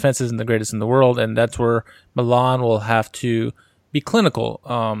defense. Their defense isn't the greatest in the world, and that's where Milan will have to be clinical.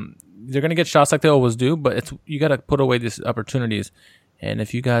 They're going to get shots like they always do, but you got to put away these opportunities. And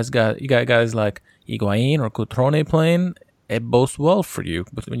if you got guys like Higuain or Cutrone playing, it bodes well for you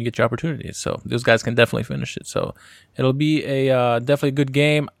when you get your opportunities. So those guys can definitely finish it. So it'll be a definitely good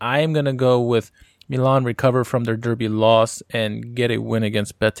game. I'm going to go with Milan recover from their derby loss and get a win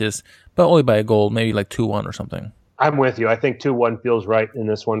against Betis, but only by a goal, maybe like 2-1 or something. I'm with you. I think 2-1 feels right in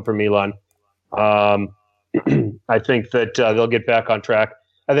this one for Milan. I think that they'll get back on track.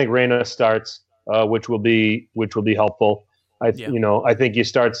 I think Reina starts, which will be helpful. I think you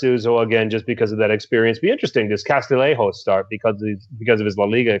start Suso again just because of that experience. Be interesting. Does Castillejo start because of his La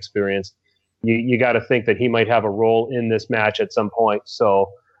Liga experience? You got to think that he might have a role in this match at some point. So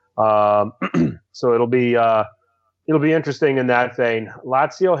it'll be interesting in that vein.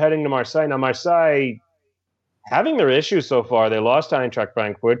 Lazio heading to Marseille. Now Marseille having their issues so far. They lost to Eintracht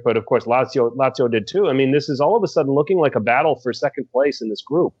Frankfurt, but of course Lazio did too. I mean, this is all of a sudden looking like a battle for second place in this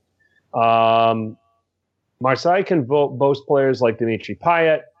group. Marseille can boast players like Dimitri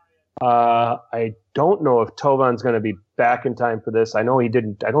Payet. I don't know if Tovan's going to be back in time for this. I know he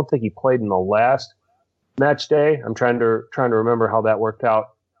didn't. I don't think he played in the last match day. I'm trying to remember how that worked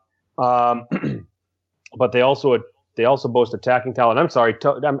out. But they also boast attacking talent. I'm sorry,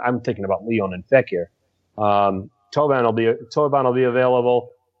 I'm thinking about Leon and Fekir. Tovan will be available.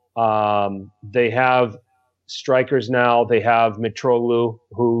 They have strikers now. They have Mitroglou,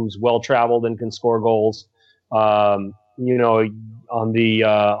 who's well traveled and can score goals. On the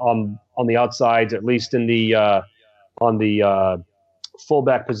outsides, at least on the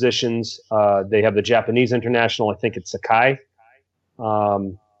fullback positions, they have the Japanese international. I think it's Sakai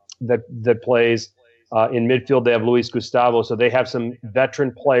that plays. In midfield, they have Luis Gustavo. So they have some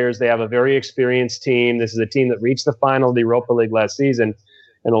veteran players. They have a very experienced team. This is a team that reached the final of the Europa League last season.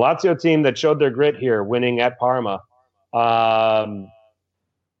 And the Lazio team that showed their grit here, winning at Parma. Lazio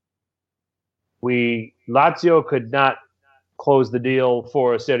could not close the deal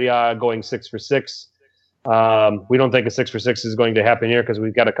for Serie A going 6 for 6. We don't think a 6 for 6 is going to happen here because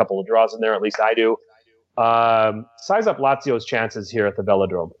we've got a couple of draws in there. At least I do. Size up Lazio's chances here at the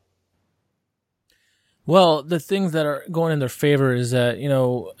Velodrome. Well, the things that are going in their favor is that,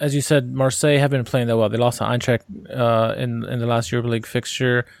 as you said, Marseille have been playing that well. They lost to Eintracht in the last Europa League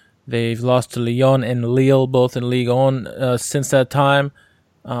fixture. They've lost to Lyon and Lille, both in Ligue 1 since that time.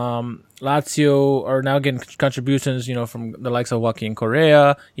 Lazio are now getting contributions, from the likes of Joaquin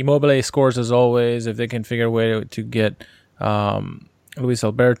Correa. Immobile scores as always. If they can figure a way to get Luis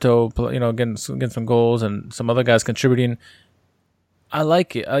Alberto, getting some goals and some other guys contributing. I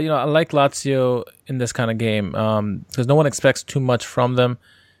like it. I like Lazio in this kind of game because no one expects too much from them.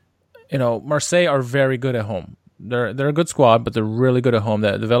 Marseille are very good at home. They're a good squad, but they're really good at home.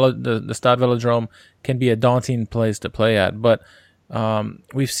 The Stade Velodrome can be a daunting place to play at, but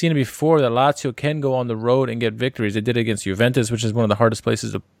we've seen it before that Lazio can go on the road and get victories. They did it against Juventus, which is one of the hardest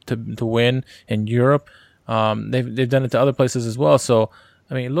places to win in Europe. They've done it to other places as well. So,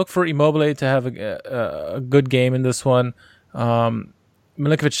 look for Immobile to have a good game in this one.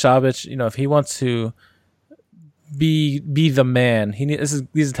 Milinkovic-Savic, if he wants to be the man, these are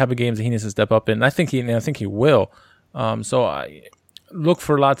the type of games that he needs to step up in. I think he will. So I look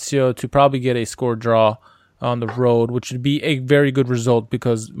for Lazio to probably get a score draw on the road, which would be a very good result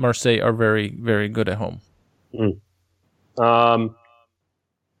because Marseille are very, very good at home. I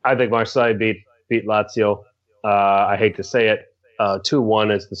think Marseille beat Lazio. I hate to say it.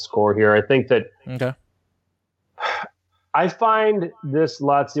 2-1 is the score here. I think that. Okay. I find this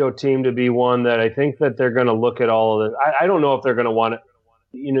Lazio team to be one that I think that they're going to look at all of this. I don't know if they're going to want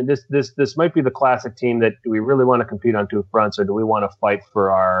to. This might be the classic team that do we really want to compete on two fronts, or do we want to fight for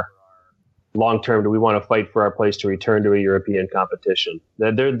our long term? Do we want to fight for our place to return to a European competition?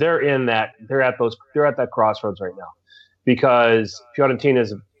 They're in that. They're at that crossroads right now because Fiorentina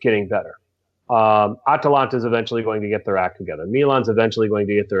is getting better. Atalanta is eventually going to get their act together. Milan's eventually going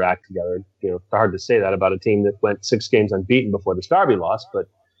to get their act together. It's hard to say that about a team that went 6 games unbeaten before the Starby loss, but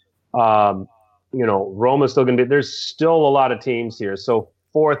Roma's still going to be. There's still a lot of teams here, so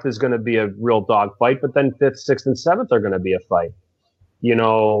 4th is going to be a real dogfight, but then 5th, 6th, and 7th are going to be a fight.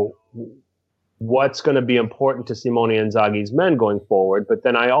 What's going to be important to Simone Inzaghi's men going forward, but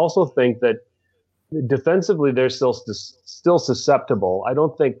then I also think that defensively, they're still susceptible. I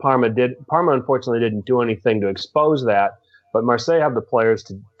don't think Parma did. Parma, unfortunately, didn't do anything to expose that, but Marseille have the players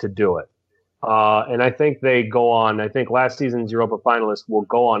to do it. And I think they go on. I think last season's Europa finalists will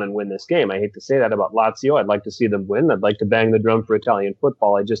go on and win this game. I hate to say that about Lazio. I'd like to see them win. I'd like to bang the drum for Italian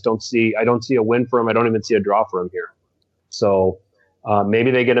football. I don't see a win for them. I don't even see a draw for them here. So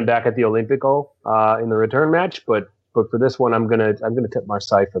maybe they get him back at the Olimpico in the return match. But for this one, I'm gonna tip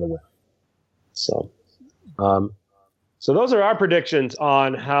Marseille for the win. So those are our predictions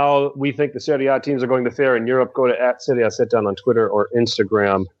on how we think the Serie A teams are going to fare in Europe. Go to @Serie A Sitdown on Twitter or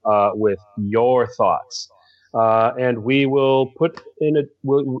Instagram with your thoughts. And we will put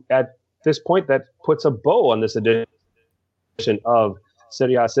at this point, that puts a bow on this edition of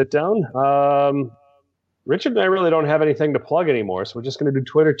Serie A Sitdown. Richard and I really don't have anything to plug anymore, so we're just going to do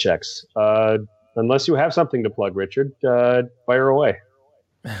Twitter checks. Unless you have something to plug, Richard, fire away.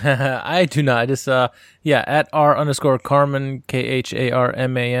 I do not. I just at @R_Carman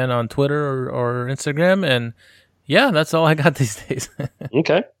KHARMAN on Twitter or Instagram, and that's all I got these days.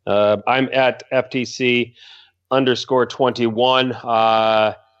 Okay. I'm at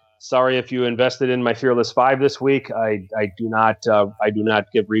FTC_21. Sorry if you invested in my Fearless 5 this week. I do not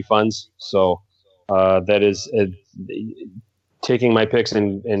give refunds, so that is taking my picks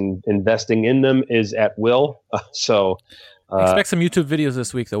and investing in them is at will. So. Expect some YouTube videos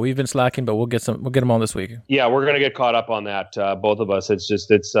this week, though. We've been slacking, but we'll get them on this week. Yeah, we're going to get caught up on that, both of us. It's just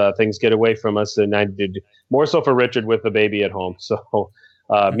things get away from us, and I did more so for Richard with the baby at home. So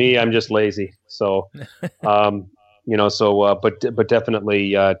me, I'm just lazy. So but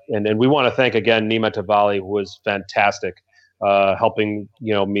definitely, and we want to thank again Nima Tavali, who was fantastic, helping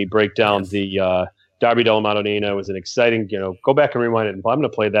me break down the Derby della Madonnina. It was an exciting, go back and rewind it. I'm going to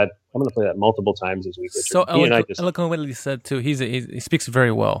play that. I'm going to play that multiple times this week. Richard. So eloquently said too. He speaks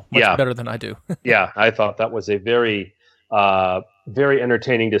very well, much better than I do. Yeah, I thought that was a very, very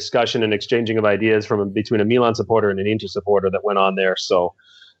entertaining discussion and exchanging of ideas between a Milan supporter and an Inter supporter that went on there. So,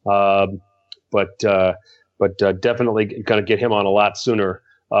 but definitely going to get him on a lot sooner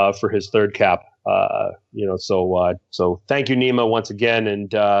for his third cap So thank you, Nima, once again.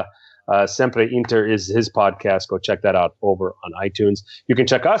 And Sempre Inter is his podcast. Go check that out over on iTunes. You can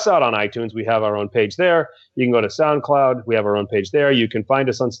check us out on iTunes. We have our own page there. You can go to SoundCloud. We have our own page there. You can find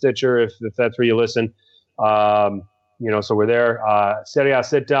us on Stitcher if that's where you listen. So we're there. Serie A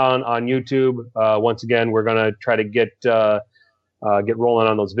Sit Down on YouTube. Once again, we're going to try to get rolling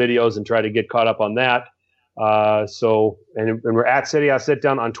on those videos and try to get caught up on that. And we're at Serie A Sit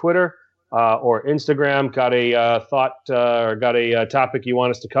Down on Twitter. Or Instagram. Got a thought or got a topic you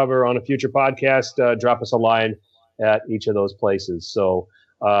want us to cover on a future podcast, drop us a line at each of those places. So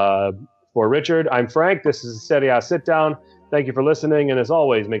for Richard, I'm Frank. This is Serie A Sit Down. Thank you for listening. And as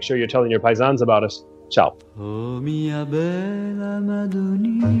always, make sure you're telling your paisans about us. Ciao. Oh mia bella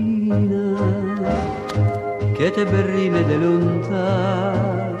Madonnina, che te berrime de lontà,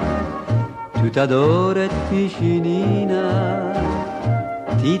 tu t'adore piscinina,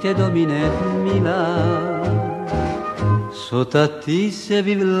 ti te dominet Milà, sotto a ti se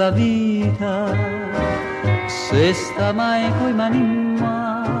vive la vita, se sta mai coi mani in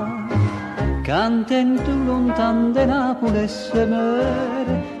mano, canten tu lontan de Napoli e se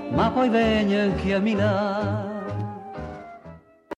mere, ma poi vegna anche a Milà.